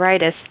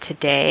arthritis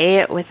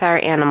today with our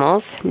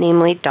animals,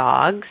 namely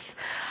dogs.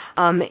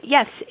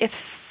 Yes, if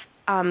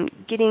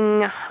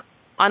getting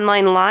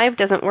online live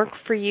doesn't work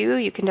for you,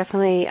 you can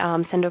definitely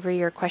send over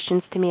your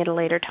questions to me at a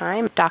later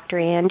time. Dr.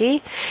 Andi,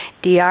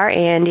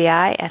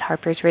 D-R-A-N-D-I, at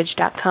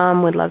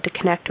harpersridge.com. Would love to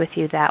connect with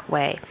you that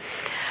way.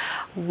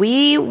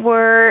 We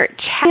were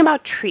chatting about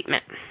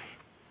treatment.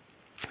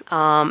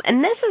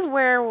 And this is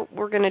where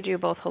we're going to do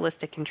both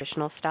holistic and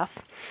nutritional stuff.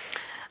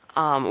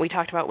 We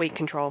talked about weight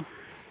control.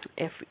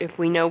 If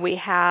we know we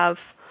have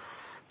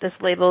this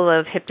label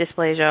of hip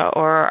dysplasia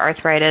or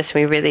arthritis,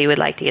 we really would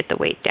like to get the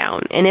weight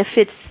down. And if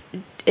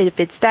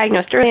it's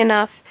diagnosed early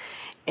enough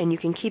and you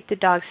can keep the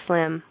dog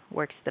slim,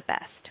 works the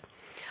best.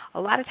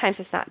 A lot of times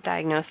it's not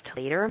diagnosed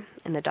later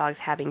and the dog's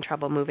having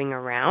trouble moving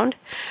around,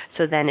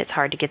 so then it's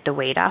hard to get the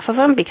weight off of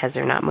them because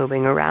they're not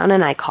moving around,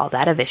 and I call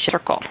that a vicious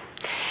circle.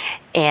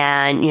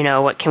 And,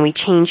 what can we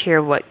change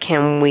here? What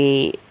can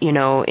we,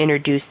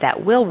 introduce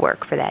that will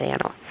work for that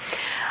animal?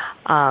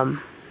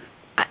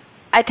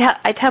 I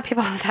tell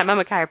people all the time, I'm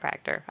a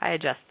chiropractor. I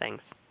adjust things.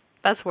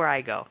 That's where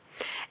I go.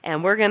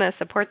 And we're going to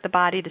support the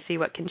body to see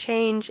what can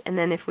change, and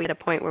then if we get a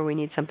point where we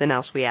need something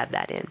else, we add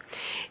that in.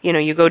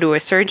 You go to a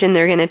surgeon,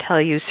 they're going to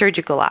tell you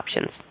surgical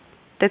options.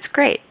 That's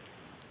great.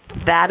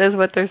 That is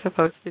what they're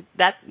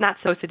that's not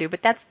supposed to do,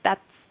 but that's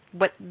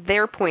what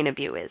their point of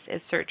view is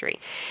surgery.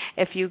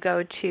 If you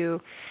go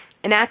to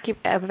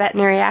a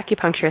veterinary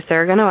acupuncturist,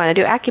 they're going to want to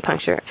do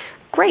acupuncture.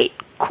 Great,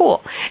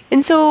 cool.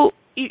 And so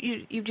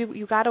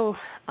you got to,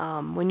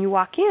 when you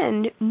walk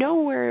in,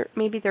 know where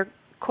maybe they're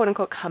quote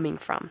unquote coming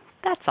from.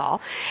 That's all.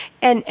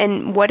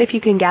 And what if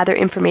you can gather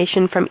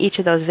information from each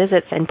of those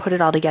visits and put it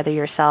all together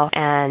yourself,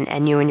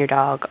 and you and your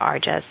dog are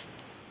just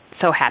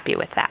so happy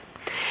with that.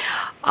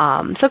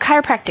 So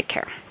chiropractic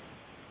care.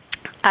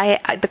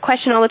 The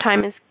question all the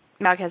time is,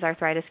 Malk has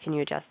arthritis, can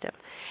you adjust him?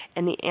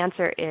 And the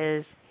answer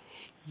is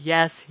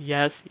yes,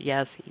 yes,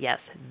 yes, yes.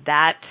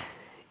 That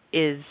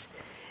is,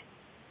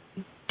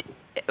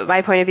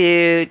 my point of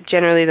view,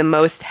 generally the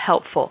most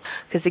helpful.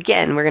 Because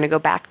again, we're going to go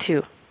back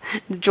to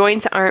the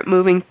joints aren't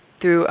moving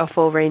through a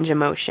full range of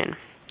motion.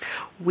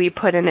 We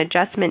put an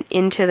adjustment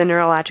into the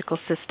neurological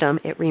system.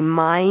 It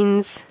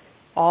reminds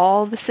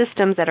all the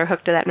systems that are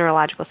hooked to that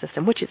neurological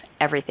system, which is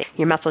everything.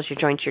 Your muscles, your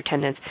joints, your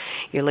tendons,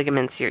 your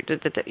ligaments, your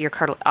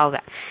cartilage, all of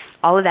that.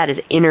 All of that is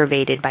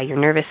innervated by your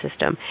nervous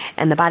system.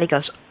 And the body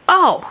goes,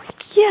 oh,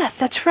 yes,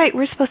 that's right.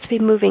 We're supposed to be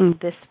moving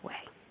this way.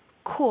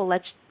 Cool,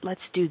 let's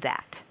do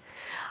that.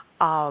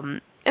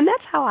 And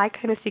that's how I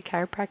kind of see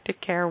chiropractic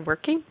care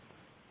working.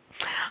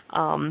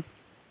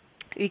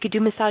 You could do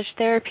massage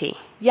therapy.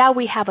 Yeah,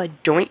 we have a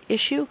joint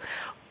issue,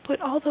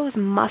 but all those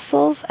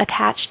muscles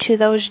attached to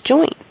those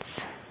joints,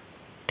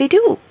 they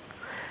do.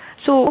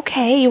 So,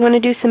 okay, you want to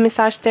do some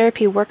massage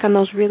therapy, work on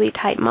those really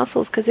tight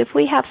muscles, because if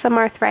we have some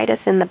arthritis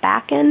in the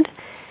back end,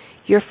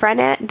 your front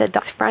end, the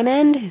dog's front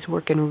end is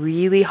working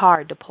really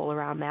hard to pull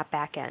around that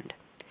back end.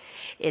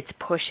 It's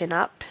pushing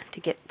up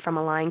to get from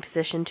a lying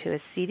position to a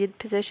seated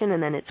position,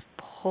 and then it's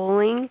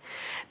pulling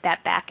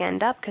that back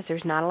end up because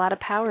there's not a lot of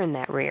power in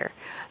that rear.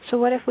 So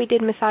what if we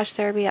did massage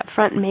therapy up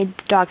front and made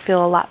the dog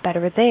feel a lot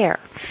better there?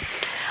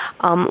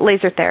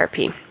 Laser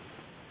therapy.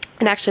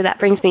 And actually that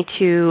brings me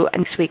to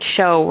next week's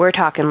show. We're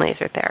talking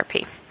laser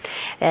therapy.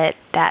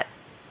 That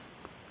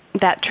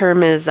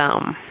term is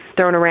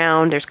thrown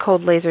around. There's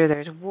cold laser,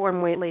 there's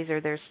warm weight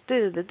laser, there's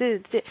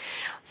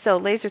so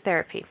laser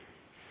therapy.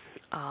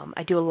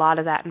 I do a lot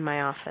of that in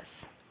my office.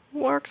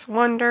 Works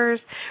wonders,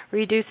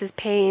 reduces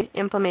pain,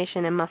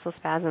 inflammation, and muscle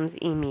spasms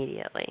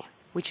immediately,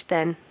 which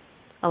then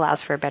allows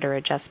for a better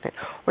adjustment.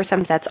 Or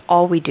sometimes that's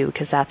all we do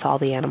because that's all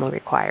the animal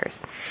requires.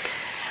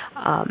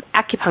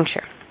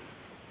 Acupuncture.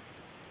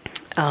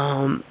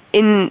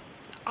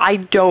 I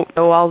don't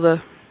know all the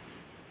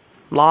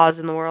laws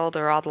in the world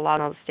or all the laws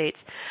in all the states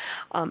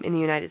in the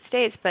United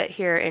States, but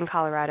here in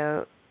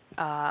Colorado,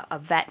 a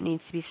vet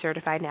needs to be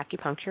certified in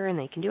acupuncture, and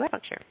they can do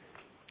acupuncture.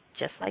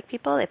 Just like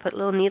people, they put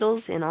little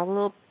needles in all the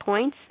little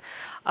points,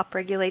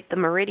 upregulate the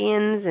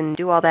meridians, and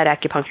do all that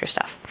acupuncture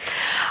stuff.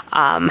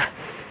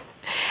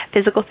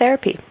 Physical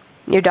therapy.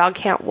 Your dog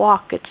can't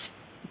walk,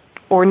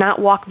 or not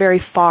walk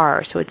very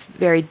far, so it's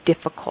very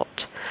difficult.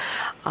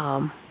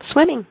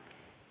 Swimming.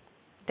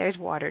 There's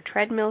water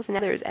treadmills, and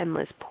there's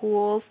endless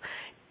pools.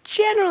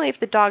 Generally, if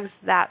the dog's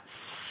that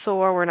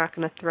sore, we're not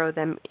going to throw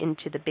them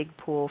into the big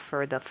pool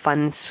for the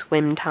fun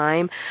swim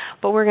time,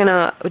 but we're going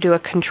to do a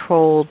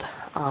controlled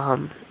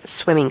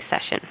swimming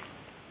session.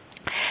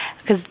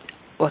 Because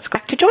let's go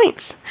back to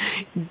joints.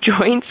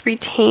 Joints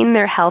retain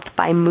their health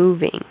by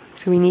moving,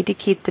 so we need to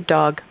keep the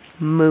dog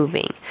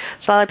moving.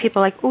 So a lot of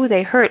people are like, "Ooh,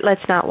 they hurt.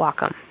 Let's not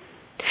walk them."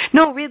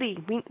 No, really,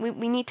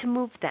 we need to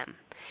move them.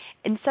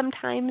 And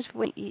sometimes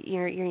when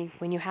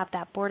you have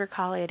that border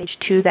collie at age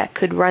 2 that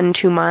could run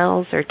 2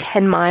 miles or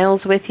 10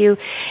 miles with you,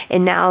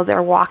 and now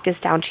their walk is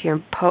down to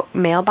your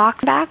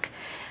mailbox back,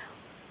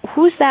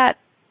 who's that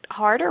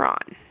harder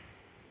on?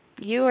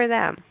 You or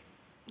them?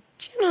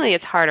 Generally,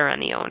 it's harder on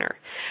the owner.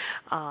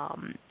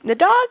 The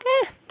dog,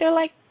 they're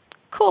like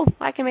cool,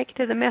 I can make it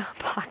to the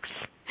mailbox.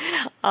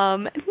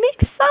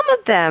 Maybe some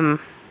of them,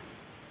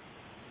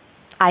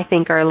 I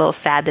think, are a little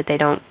sad that they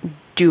don't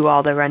do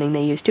all the running they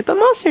used to, but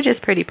most are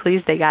just pretty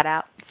pleased they got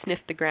out,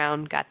 sniffed the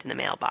ground, got to the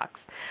mailbox.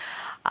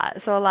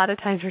 So a lot of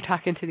times we're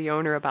talking to the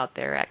owner about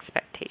their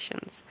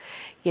expectations.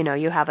 You know,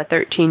 you have a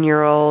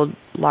 13-year-old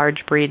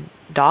large breed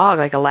dog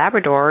like a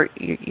Labrador,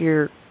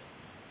 you're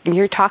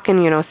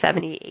talking,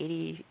 70,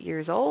 80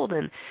 years old,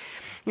 and,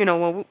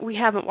 well, we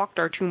haven't walked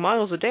our 2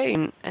 miles a day.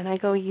 And I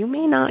go, you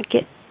may not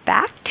get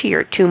back to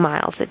your 2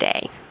 miles a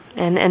day.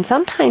 And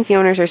sometimes the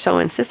owners are so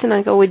insistent.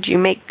 I go, would you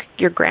make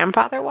your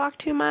grandfather walk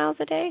 2 miles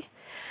a day?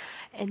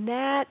 And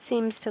that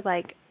seems to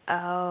they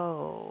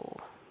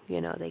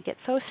get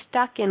so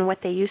stuck in what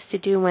they used to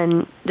do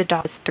when the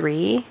dog was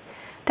 3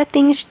 that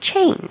things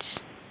change.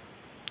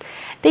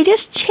 They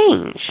just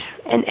change.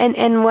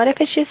 And what if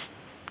it's just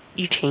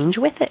you change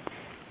with it?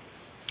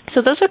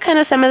 So those are kind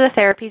of some of the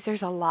therapies.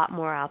 There's a lot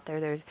more out there.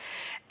 There's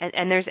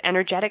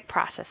energetic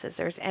processes.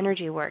 There's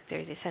energy work.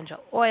 There's essential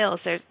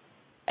oils.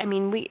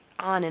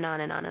 On and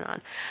on and on and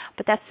on.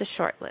 But that's the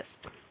short list.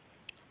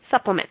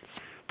 Supplements.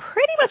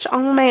 Pretty much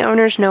all my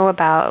owners know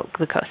about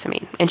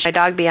glucosamine. And should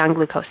my dog be on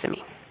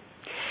glucosamine?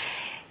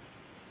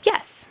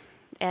 Yes.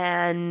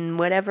 And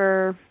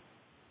whatever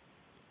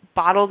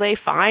bottle they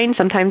find,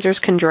 sometimes there's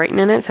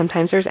chondroitin in it,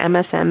 sometimes there's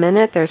MSM in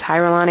it, there's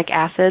hyaluronic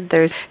acid,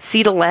 there's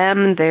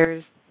cetyl-M,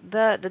 there's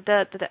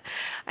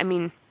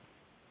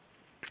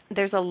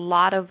there's a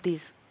lot of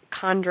these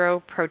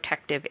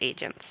chondroprotective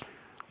agents.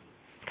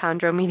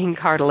 Chondro meaning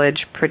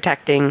cartilage,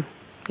 protecting,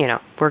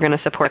 we're going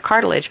to support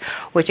cartilage,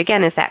 which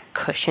again is that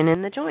cushion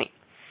in the joint.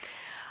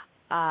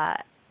 I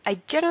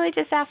generally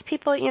just ask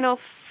people,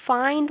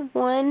 find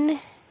one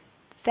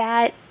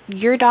that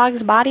your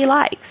dog's body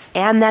likes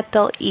and that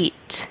they'll eat.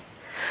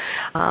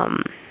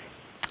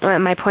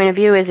 My point of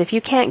view is if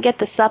you can't get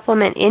the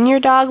supplement in your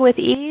dog with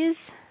ease,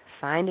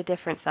 find a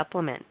different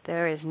supplement.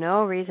 There is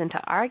no reason to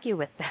argue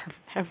with them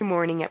every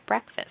morning at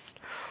breakfast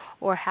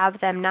or have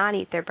them not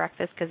eat their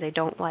breakfast because they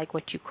don't like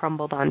what you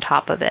crumbled on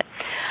top of it.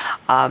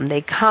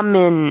 They come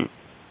in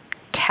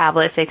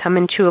tablets, they come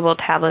in chewable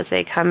tablets,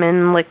 they come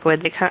in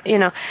liquid,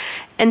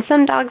 and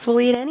some dogs will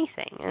eat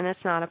anything, and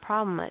it's not a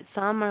problem. But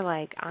some are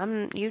like,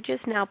 you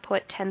just now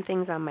put 10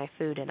 things on my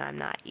food, and I'm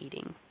not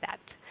eating that.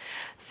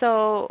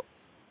 So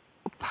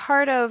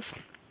part of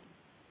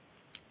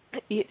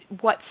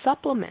what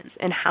supplements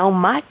and how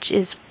much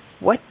is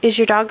what is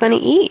your dog going to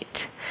eat?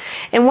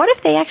 And what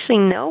if they actually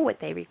know what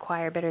they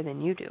require better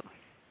than you do?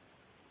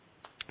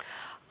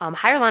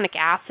 Hyaluronic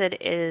acid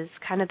is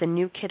kind of the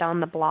new kid on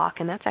the block,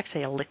 and that's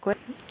actually a liquid.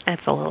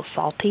 It's a little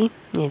salty.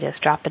 You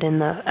just drop it in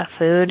the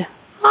food.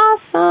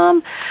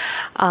 Awesome.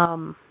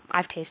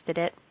 I've tasted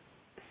it.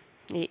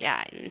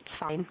 Yeah, it's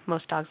fine.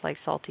 Most dogs like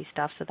salty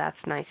stuff, so that's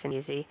nice and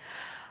easy.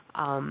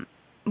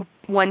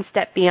 One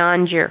step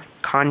beyond your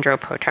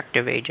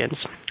chondroprotective agents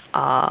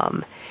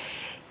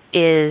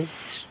is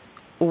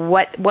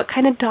what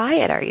kind of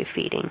diet are you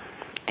feeding,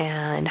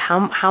 and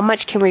how much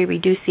can we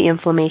reduce the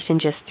inflammation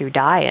just through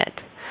diet?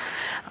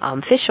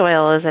 Fish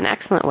oil is an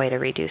excellent way to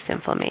reduce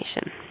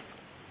inflammation,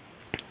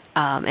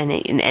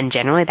 and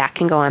generally that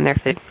can go on their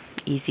food,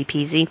 easy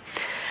peasy.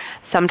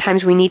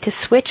 Sometimes we need to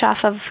switch off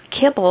of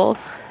kibble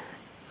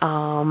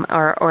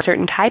or a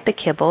certain type of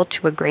kibble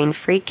to a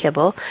grain-free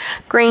kibble.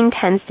 Grain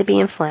tends to be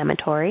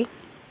inflammatory.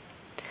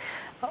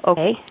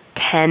 Okay,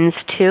 tends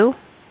to.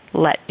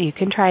 You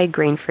can try a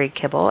grain-free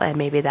kibble, and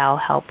maybe that'll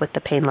help with the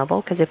pain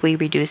level, because if we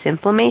reduce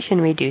inflammation,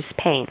 reduce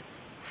pain.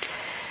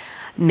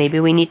 Maybe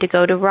we need to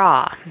go to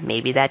raw.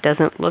 Maybe that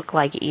doesn't look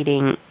like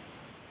eating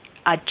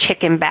a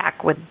chicken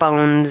back with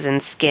bones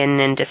and skin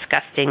and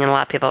disgusting, and a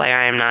lot of people are like,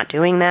 I am not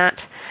doing that.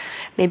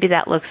 Maybe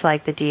that looks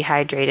like the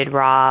dehydrated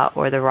raw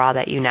or the raw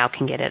that you now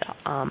can get at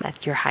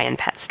your high-end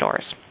pet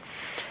stores.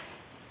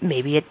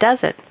 Maybe it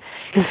doesn't.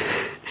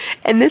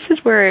 And this is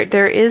where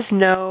there is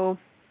no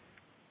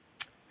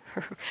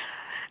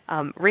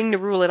ring to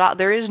rule it all.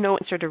 There is no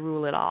answer to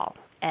rule it all.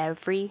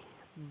 Every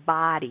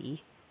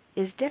body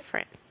is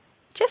different.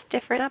 Just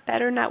different, not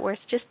better, not worse,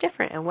 just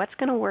different. And what's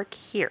going to work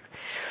here?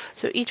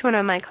 So each one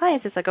of my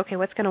clients is like, okay,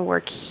 what's going to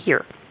work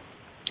here?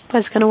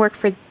 What's going to work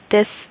for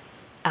this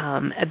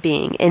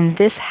being in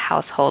this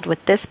household with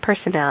this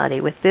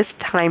personality, with this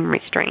time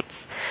restraints?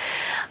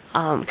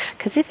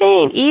 Because if it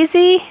ain't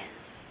easy,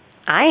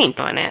 I ain't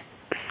doing it.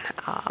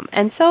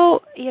 And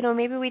so,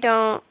 maybe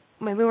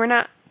we're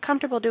not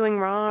comfortable doing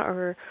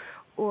raw,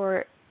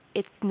 or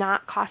it's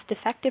not cost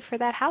effective for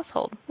that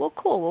household. Well,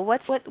 cool. Well,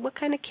 what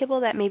kind of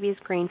kibble that maybe is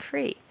grain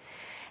free?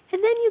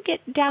 And then you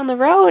get down the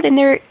road, and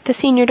the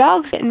senior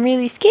dog's getting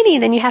really skinny.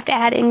 Then you have to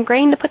add in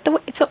grain to put the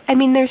weight. So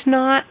there's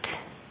not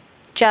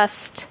just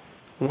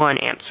one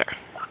answer.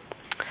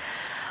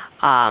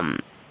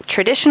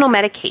 Traditional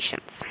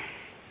medications.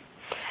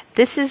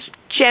 This is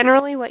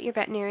generally what your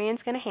veterinarian's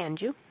going to hand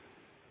you.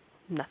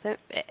 Nothing.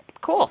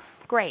 Cool.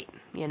 Great.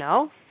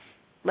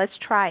 Let's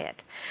try it.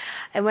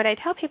 And what I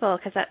tell people,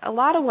 because a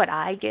lot of what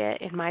I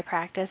get in my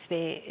practice,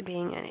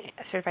 being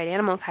a certified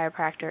animal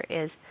chiropractor,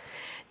 is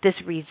this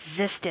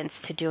resistance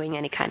to doing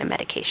any kind of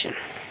medication.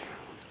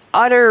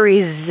 Utter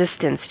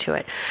resistance to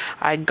it.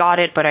 I got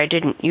it, but I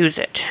didn't use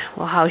it.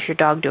 Well, how's your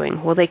dog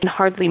doing? Well, they can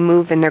hardly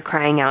move and they're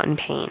crying out in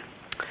pain.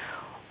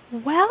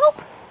 Well,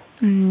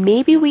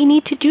 maybe we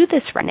need to do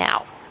this right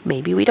now.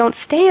 Maybe we don't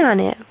stay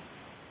on it,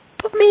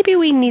 but maybe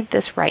we need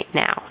this right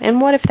now. And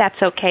what if that's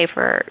okay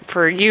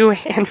for you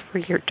and for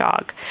your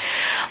dog?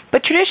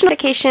 But traditional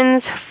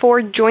medications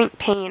for joint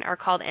pain are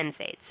called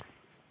NSAIDs.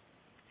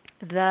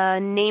 The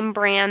name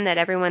brand that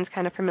everyone's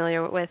kind of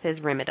familiar with is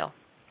Rimadyl.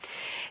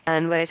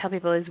 And what I tell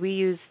people is we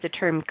use the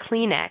term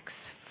Kleenex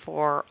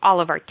for all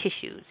of our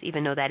tissues.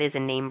 Even though that is a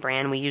name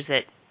brand, we use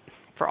it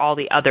for all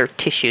the other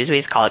tissues. We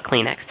just call it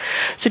Kleenex.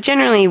 So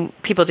generally,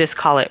 people just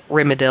call it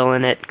Rimadyl,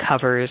 and it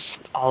covers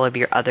all of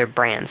your other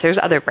brands. There's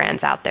other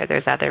brands out there.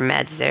 There's other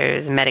meds.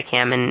 There's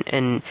Medicam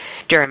and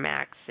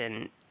Duramax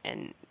and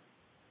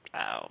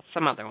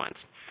some other ones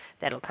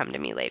that'll come to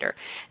me later.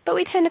 But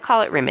we tend to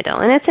call it Rimadyl,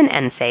 and it's an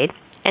NSAID,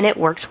 and it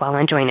works well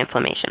on joint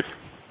inflammation.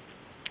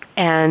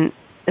 And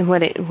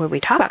what we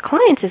talk about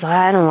clients is,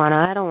 I don't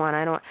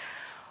want.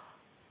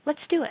 Let's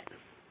do it.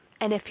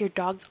 And if your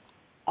dog's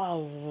a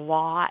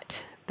lot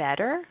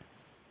better,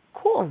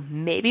 cool.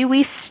 Maybe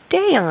we stay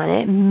on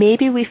it.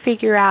 Maybe we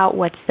figure out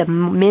what's the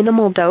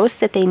minimal dose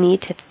that they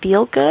need to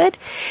feel good,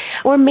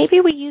 or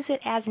maybe we use it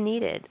as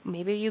needed.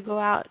 Maybe you go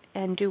out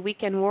and do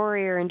Weekend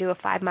Warrior and do a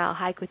 5-mile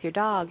hike with your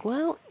dog.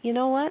 Well, you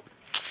know what?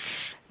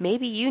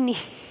 Maybe you need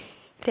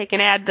to take an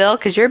Advil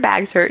because your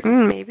back's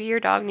hurting. Maybe your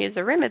dog needs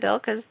a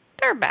Rimadyl because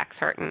their back's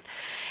hurting.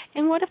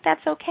 And what if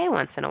that's okay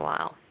once in a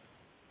while?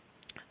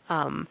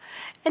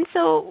 And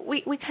so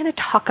we kind of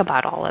talk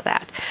about all of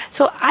that.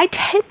 So I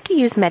tend to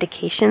use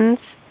medications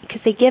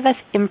because they give us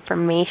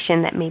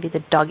information that maybe the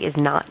dog is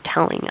not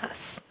telling us.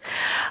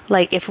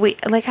 I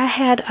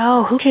had,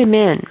 who came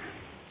in?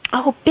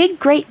 Big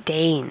Great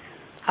Dane.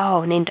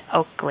 Named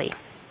Oakley.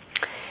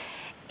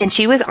 And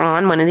she was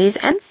on one of these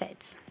NSAIDs.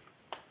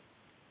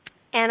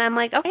 And I'm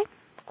like, okay,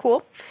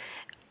 cool.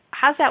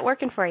 How's that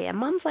working for you? And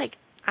Mom's like,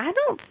 I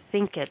don't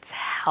think it's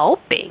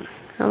helping.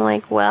 I'm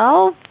like,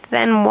 well,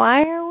 then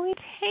why are we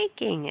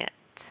taking it?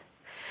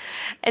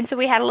 And so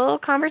we had a little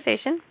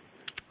conversation.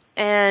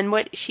 And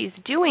what she's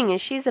doing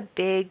is she's a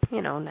big,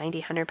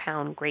 90,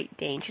 100-pound Great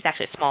Dane. She's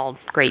actually a small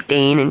Great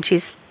Dane, and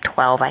she's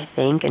 12, I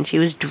think, and she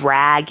was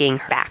dragging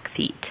her back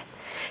feet.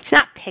 She's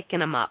not picking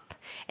them up.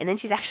 And then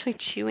she's actually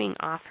chewing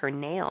off her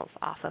nails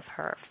off of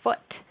her foot,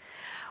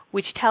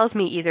 which tells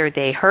me either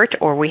they hurt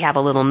or we have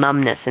a little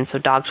numbness. And so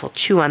dogs will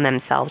chew on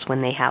themselves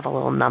when they have a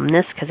little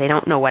numbness because they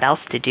don't know what else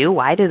to do.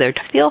 Why do their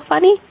toes feel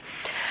funny?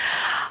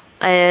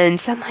 And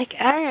so I'm like,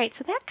 all right,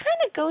 so that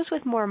kind of goes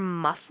with more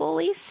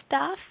muscle-y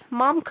stuff.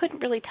 Mom couldn't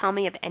really tell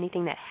me of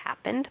anything that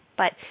happened,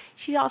 but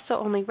she also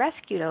only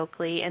rescued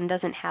Oakley and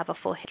doesn't have a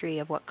full history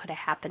of what could have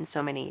happened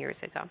so many years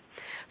ago.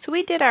 So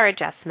we did our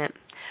adjustment.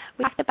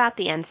 We talked about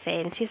the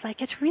NSAID, and she's like,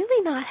 it's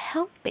really not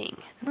helping.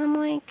 And I'm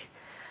like,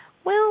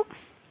 well,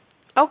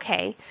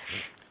 okay,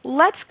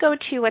 let's go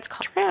to what's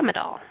called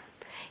Tramadol.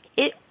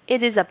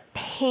 It is a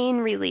pain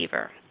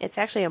reliever. It's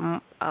actually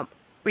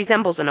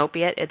resembles an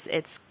opiate.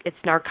 It's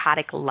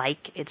narcotic-like.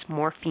 It's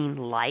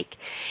morphine-like.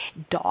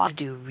 Dogs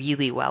do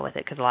really well with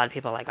it because a lot of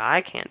people are like,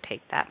 I can't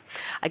take that.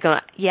 I go,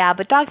 yeah,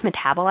 but dogs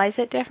metabolize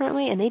it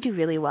differently, and they do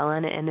really well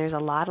on it, and there's a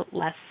lot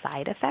less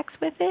side effects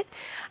with it.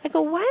 I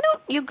go, why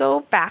don't you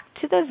go back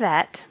to the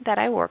vet that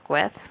I work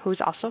with,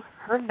 who's also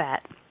her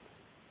vet,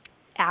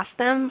 ask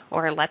them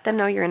or let them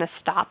know you're going to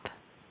stop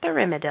the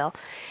Rimadyl,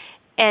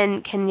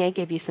 and can they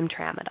give you some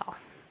Tramadol?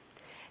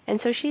 And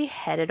so she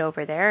headed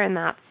over there, and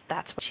that's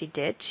what she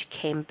did. She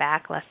came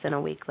back less than a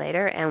week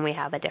later, and we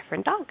have a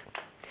different dog.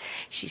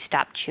 She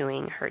stopped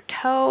chewing her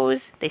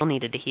toes. They still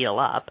needed to heal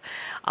up.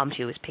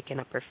 She was picking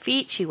up her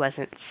feet. She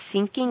wasn't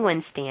sinking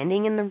when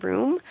standing in the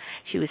room.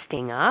 She was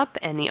staying up,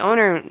 and the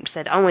owner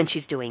said, and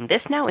she's doing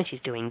this now, and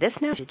she's doing this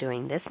now, she's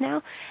doing this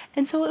now.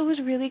 And so it was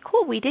really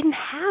cool. We didn't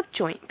have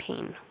joint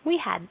pain. We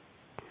had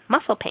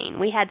muscle pain.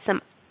 We had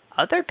some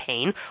other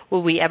pain.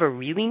 Will we ever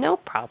really know?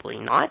 Probably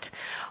not.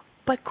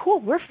 But cool,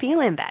 we're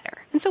feeling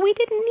better. And so we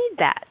didn't need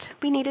that.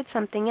 We needed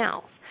something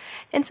else.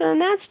 And so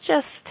that's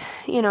just,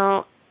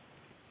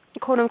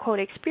 quote-unquote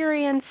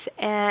experience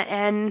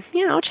and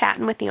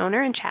chatting with the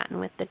owner and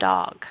chatting with the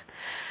dog.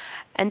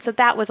 And so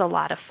that was a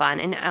lot of fun.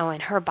 And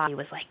her body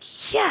was like,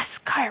 yes,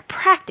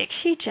 chiropractic.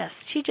 She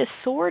just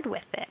soared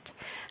with it.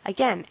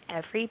 Again,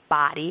 every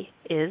body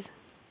is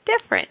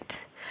different.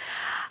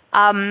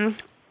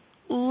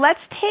 Let's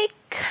take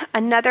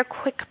another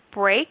quick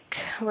break.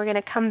 We're going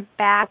to come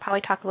back,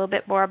 probably talk a little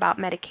bit more about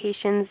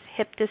medications,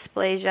 hip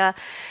dysplasia,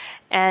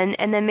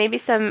 and then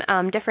maybe some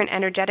different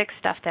energetic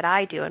stuff that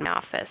I do in the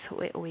office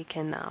we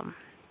can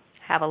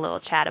have a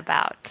little chat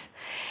about.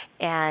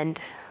 And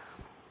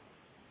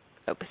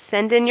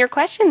send in your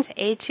questions,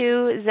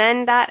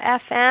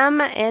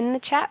 a2zen.fm in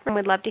the chat room.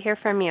 We'd love to hear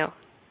from you.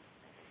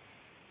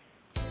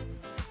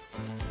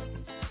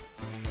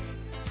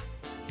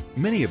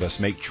 Many of us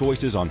make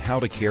choices on how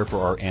to care for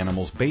our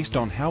animals based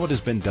on how it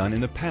has been done in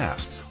the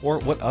past or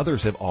what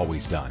others have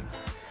always done.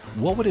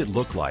 What would it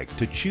look like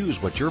to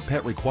choose what your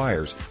pet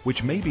requires,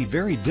 which may be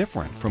very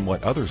different from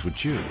what others would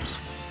choose?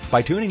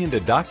 By tuning into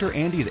Dr.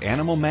 Andy's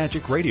Animal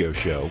Magic Radio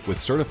Show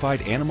with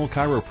certified animal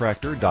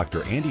chiropractor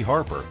Dr. Andy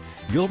Harper,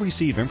 you'll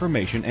receive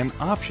information and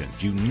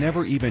options you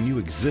never even knew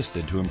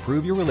existed to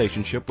improve your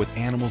relationship with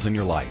animals in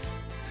your life.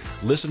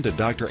 Listen to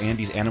Dr.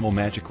 Andy's Animal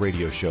Magic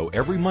Radio Show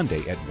every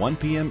Monday at 1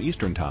 p.m.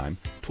 Eastern Time,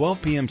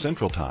 12 p.m.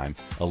 Central Time,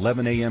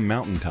 11 a.m.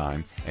 Mountain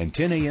Time, and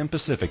 10 a.m.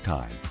 Pacific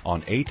Time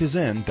on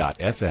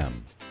A2Zen.fm.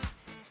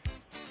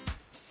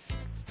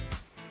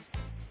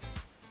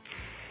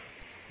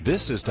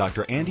 This is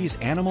Dr. Andy's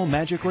Animal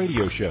Magic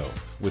Radio Show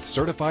with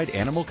certified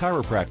animal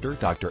chiropractor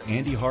Dr.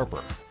 Andy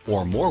Harper,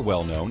 or more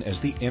well known as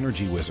the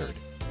Energy Wizard.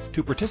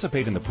 To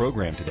participate in the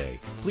program today,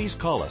 please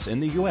call us in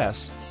the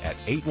U.S. at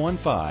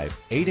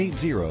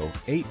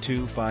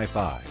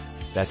 815-880-8255.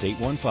 That's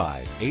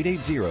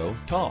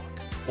 815-880-TALK.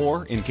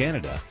 Or in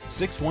Canada,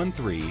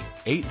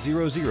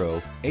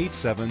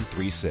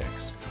 613-800-8736.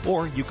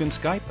 Or you can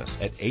Skype us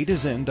at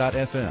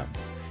A2Zen.fm.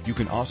 You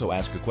can also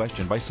ask a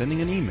question by sending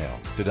an email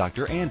to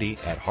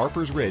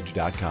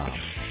drandy@harpersridge.com.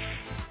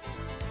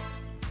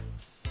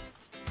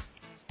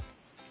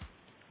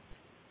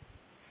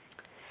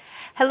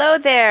 Hello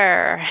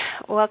there.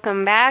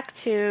 Welcome back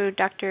to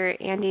Dr.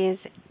 Andy's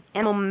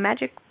Animal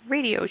Magic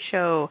Radio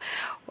Show.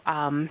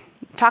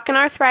 Talking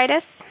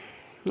arthritis.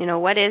 You know,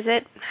 what is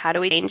it? How do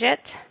we change it?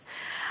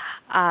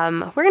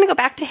 We're going to go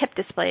back to hip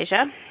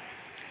dysplasia.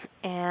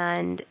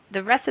 And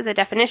the rest of the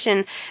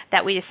definition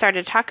that we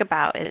started to talk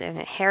about is an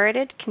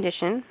inherited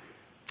condition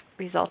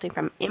resulting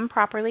from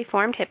improperly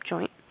formed hip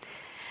joint.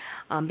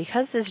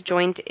 Because this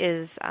joint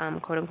is,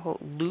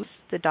 quote-unquote, loose,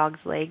 the dog's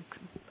leg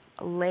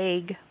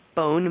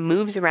bone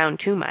moves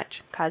around too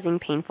much, causing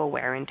painful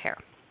wear and tear.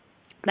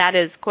 That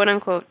is,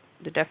 quote-unquote,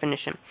 the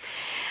definition.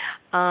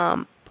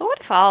 But what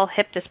if all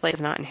hip dysplasia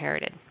is not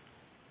inherited?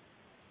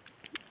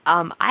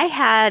 I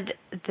had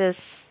this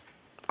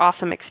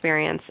awesome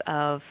experience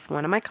of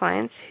one of my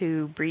clients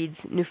who breeds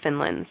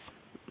Newfoundlands,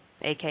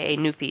 aka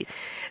Newfies.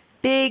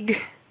 Big,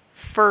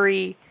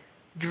 furry,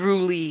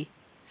 drooly,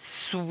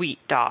 sweet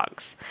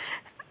dogs.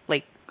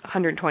 Like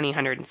 120,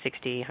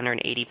 160,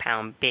 180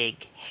 pound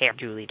big hair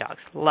drooly dogs.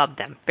 Love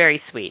them.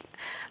 Very sweet.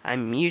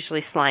 I'm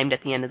usually slimed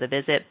at the end of the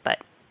visit, but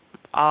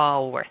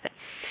all worth it.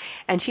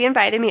 And she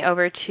invited me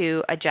over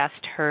to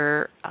adjust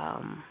her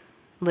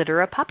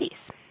litter of puppies.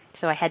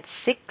 So I had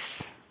six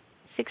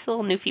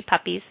little Newfie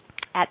puppies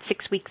at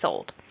 6 weeks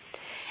old.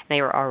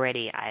 They were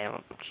already,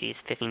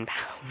 15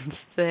 pounds.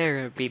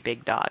 They're be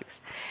big dogs.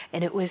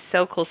 And it was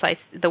so cool. So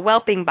the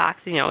whelping box,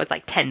 was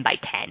like 10 by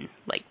 10.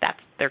 Like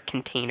that's their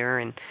container.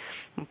 And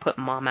we put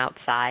Mom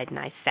outside, and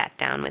I sat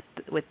down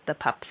with the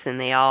pups, and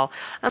they all,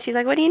 she's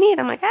like, what do you need?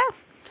 I'm like,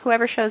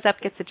 whoever shows up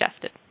gets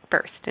adjusted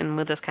first. And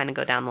we'll just kind of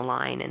go down the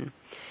line. And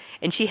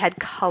she had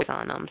colors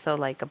on them. So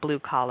like a blue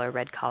collar,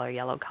 red collar,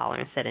 yellow collar,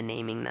 instead of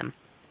naming them.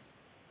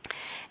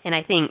 And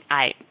I think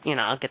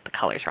I'll get the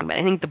colors wrong, but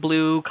I think the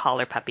blue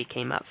collar puppy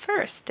came up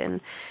first.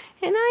 And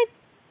I,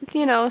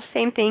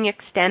 same thing,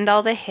 extend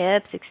all the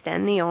hips,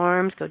 extend the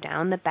arms, go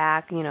down the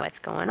back, what's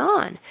going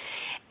on.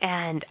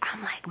 And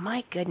I'm like,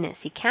 my goodness,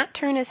 he can't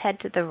turn his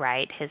head to the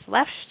right. His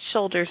left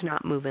shoulder's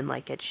not moving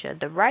like it should.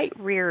 The right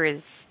rear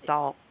is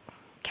all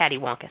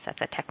cattywampus,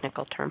 that's a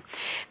technical term.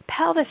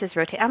 Pelvis is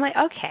rotating. I'm like,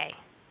 okay,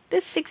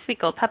 this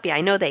 6-week-old puppy,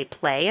 I know they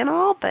play and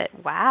all, but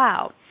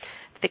wow,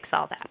 fix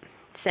all that.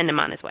 Send him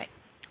on his way.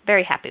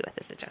 Very happy with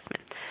this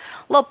adjustment.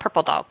 Little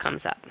purple dog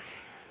comes up.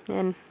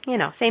 And,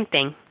 same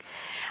thing.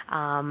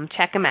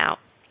 Check him out.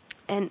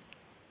 And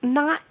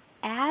not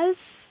as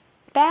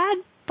bad,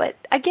 but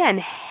again,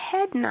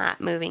 head not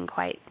moving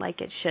quite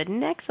like it should.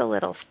 Neck's a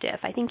little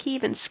stiff. I think he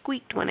even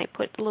squeaked when I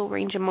put a little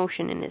range of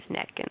motion in his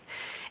neck. And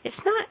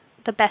it's not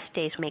the best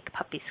days to make a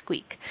puppy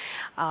squeak.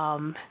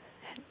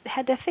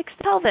 Had to fix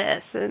the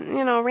pelvis and,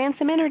 ran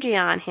some energy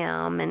on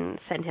him and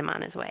send him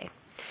on his way.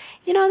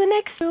 The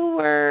next two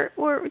were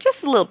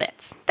just little bits.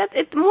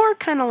 It's more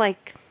kind of like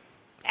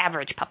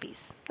average puppies.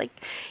 Like,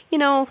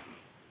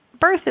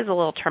 birth is a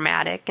little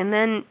traumatic, and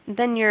then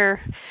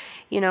you're,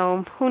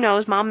 who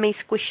knows, Mom may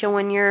squish you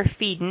when you're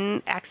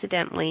feeding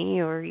accidentally,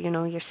 or,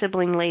 your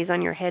sibling lays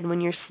on your head when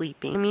you're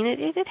sleeping. I mean,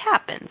 it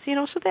happens,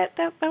 so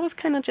that was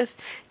kind of just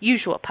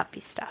usual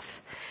puppy stuff.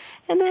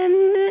 And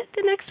then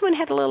the next one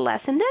had a little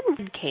less, and then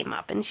Red came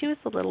up, and she was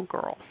a little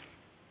girl.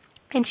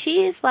 And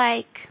she's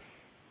like,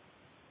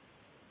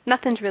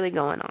 nothing's really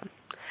going on.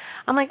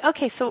 I'm like,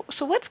 okay, so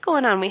what's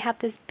going on? We have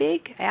this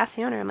big, I asked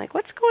the owner, I'm like,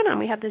 what's going on?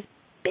 We have this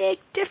big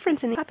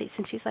difference in the puppies.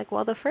 And she's like,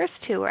 well, the first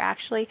two were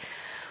actually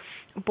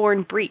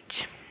born breech.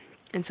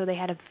 And so they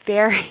had a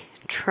very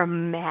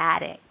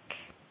traumatic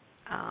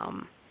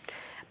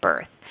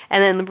birth.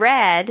 And then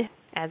Red,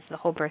 as the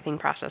whole birthing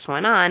process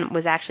went on,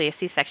 was actually a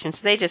C-section. So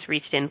they just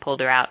reached in,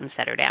 pulled her out, and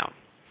set her down.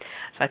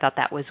 So I thought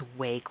that was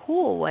way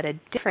cool. What a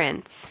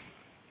difference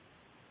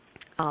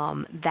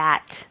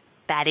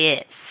that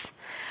is.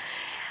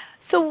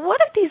 So what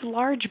if these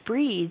large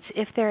breeds,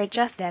 if they're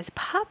adjusted as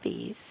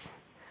puppies,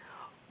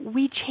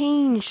 we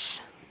change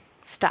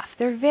stuff.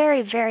 They're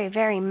very, very,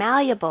 very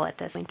malleable at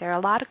this point. There are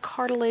a lot of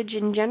cartilage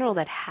in general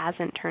that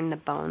hasn't turned to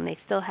bone. They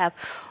still have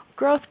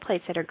growth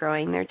plates that are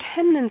growing. Their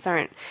tendons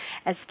aren't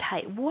as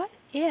tight. What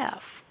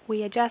if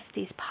we adjust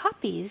these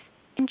puppies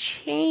and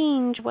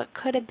change what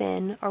could have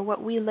been, or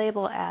what we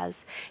label as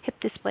hip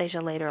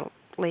dysplasia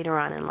later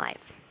on in life?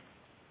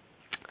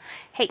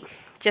 Hey,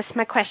 just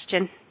my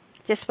question,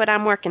 just what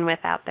I'm working with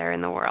out there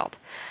in the world.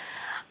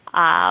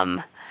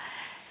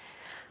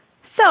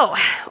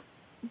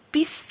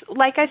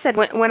 Like I said,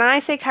 when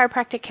I say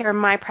chiropractic care in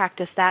my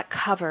practice, that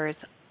covers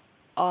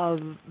a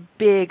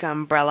big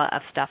umbrella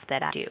of stuff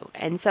that I do.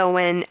 And so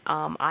when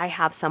I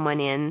have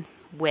someone in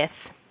with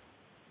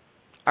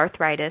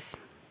arthritis,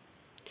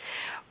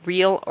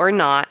 real or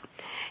not,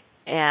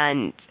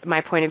 and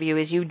my point of view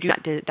is you do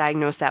not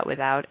diagnose that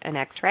without an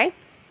x-ray.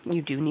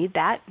 You do need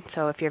that.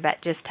 So if your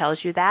vet just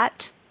tells you that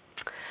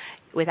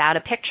without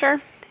a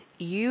picture,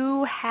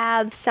 you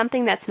have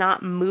something that's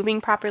not moving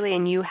properly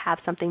and you have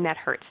something that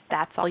hurts.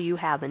 That's all you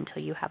have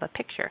until you have a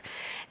picture.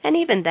 And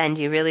even then,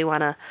 do you really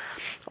want to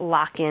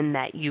lock in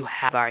that you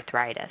have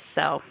arthritis?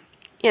 So,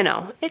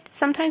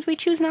 sometimes we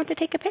choose not to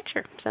take a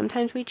picture.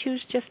 Sometimes we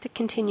choose just to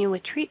continue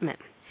with treatment.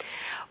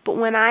 But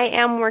when I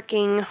am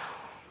working,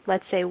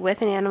 let's say,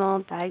 with an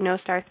animal,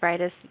 diagnosed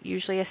arthritis,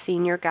 usually a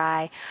senior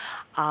guy,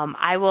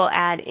 I will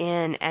add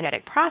in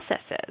energetic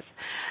processes.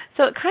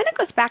 So it kind of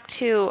goes back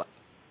to,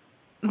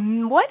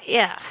 what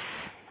if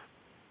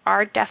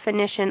our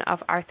definition of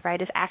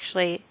arthritis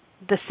actually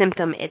the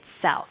symptom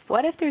itself?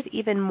 What if there's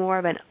even more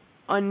of an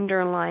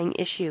underlying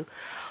issue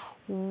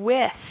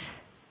with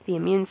the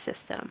immune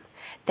system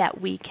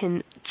that we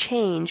can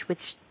change, which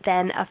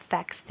then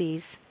affects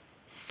these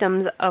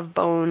symptoms of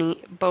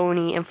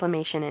bony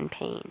inflammation and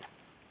pain?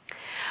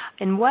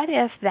 And what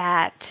if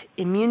that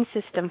immune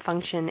system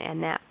function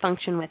and that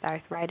function with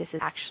arthritis is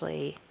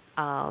actually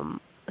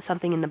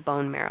something in the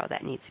bone marrow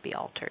that needs to be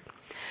altered?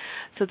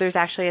 So there's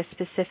actually a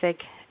specific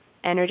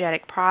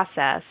energetic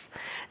process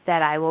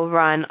that I will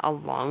run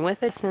along with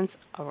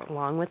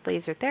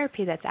laser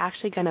therapy that's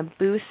actually going to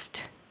boost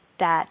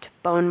that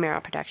bone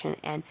marrow production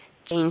and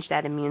change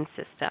that immune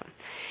system.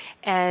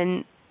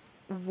 And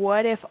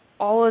what if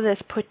all of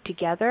this put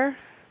together,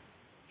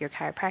 your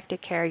chiropractic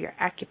care, your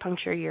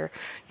acupuncture, your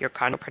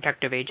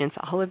chronoprotective agents,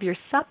 all of your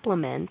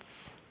supplements,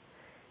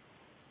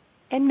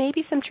 and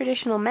maybe some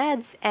traditional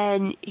meds,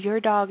 and your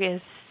dog is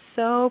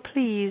so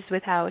pleased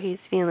with how he's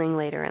feeling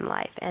later in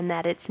life, and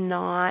that it's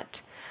not,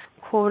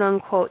 quote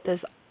unquote, this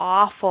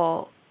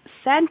awful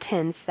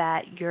sentence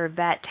that your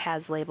vet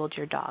has labeled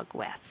your dog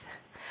with.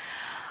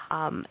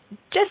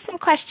 Just some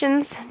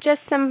questions,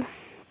 just some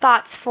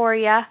thoughts for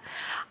you.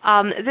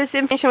 This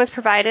information was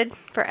provided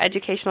for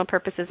educational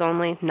purposes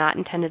only, not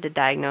intended to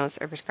diagnose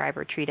or prescribe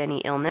or treat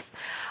any illness.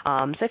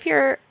 So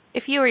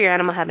if you or your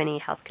animal have any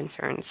health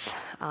concerns,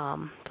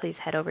 please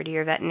head over to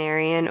your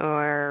veterinarian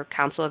or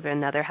counsel of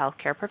another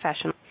healthcare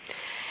professional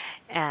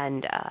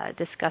and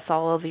discuss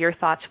all of your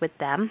thoughts with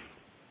them.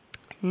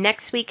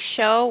 Next week's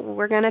show,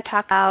 we're going to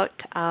talk about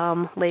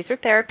laser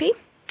therapy.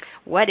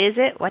 What is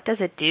it? What does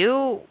it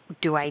do?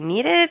 Do I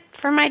need it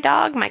for my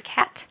dog, my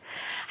cat?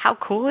 How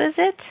cool is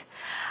it?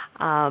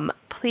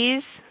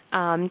 Please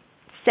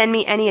send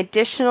me any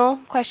additional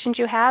questions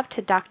you have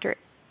to Dr.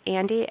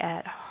 Andy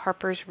at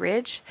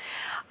harpersridge.com.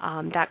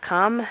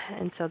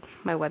 And so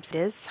my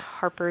website is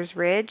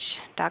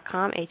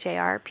harpersridge.com,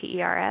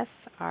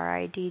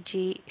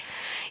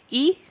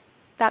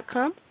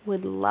 HARPERSRIDGE.com.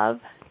 Would love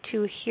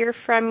to hear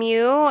from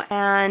you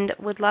and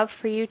would love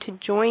for you to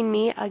join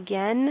me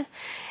again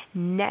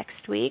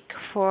next week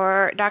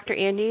for Dr.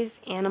 Andy's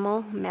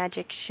Animal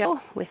Magic Show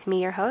with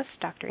me, your host,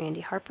 Dr.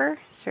 Andy Harper,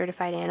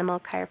 certified animal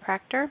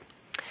chiropractor,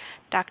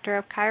 doctor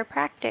of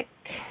chiropractic.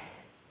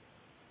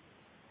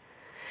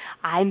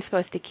 I'm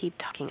supposed to keep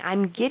talking.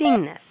 I'm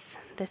getting this.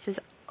 This is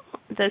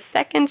the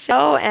second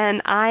show,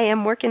 and I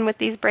am working with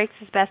these breaks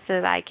as best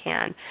as I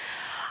can.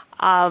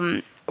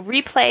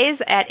 Replays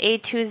at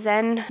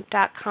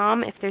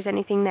a2zen.com if there's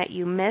anything that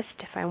you missed,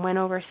 if I went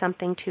over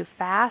something too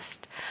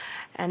fast.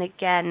 And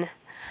again,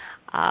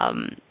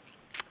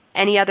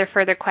 any other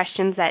further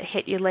questions that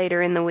hit you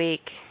later in the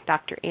week,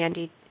 Dr.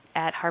 Andy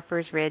at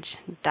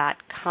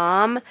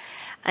harpersridge.com.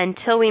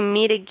 Until we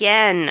meet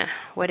again,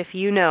 what if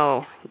you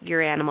know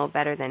your animal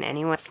better than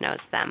anyone else knows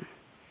them?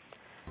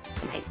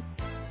 Bye.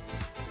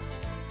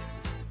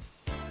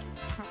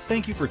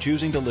 Thank you for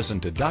choosing to listen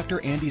to Dr.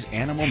 Andy's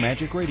Animal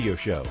Magic Radio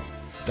Show.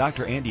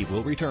 Dr. Andy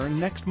will return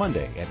next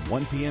Monday at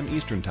 1 p.m.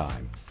 Eastern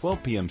Time,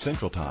 12 p.m.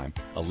 Central Time,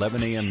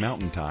 11 a.m.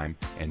 Mountain Time,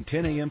 and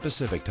 10 a.m.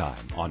 Pacific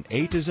Time on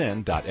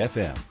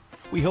A2Zen.fm.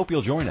 We hope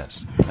you'll join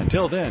us.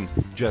 Until then,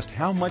 just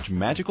how much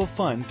magical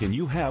fun can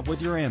you have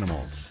with your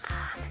animals?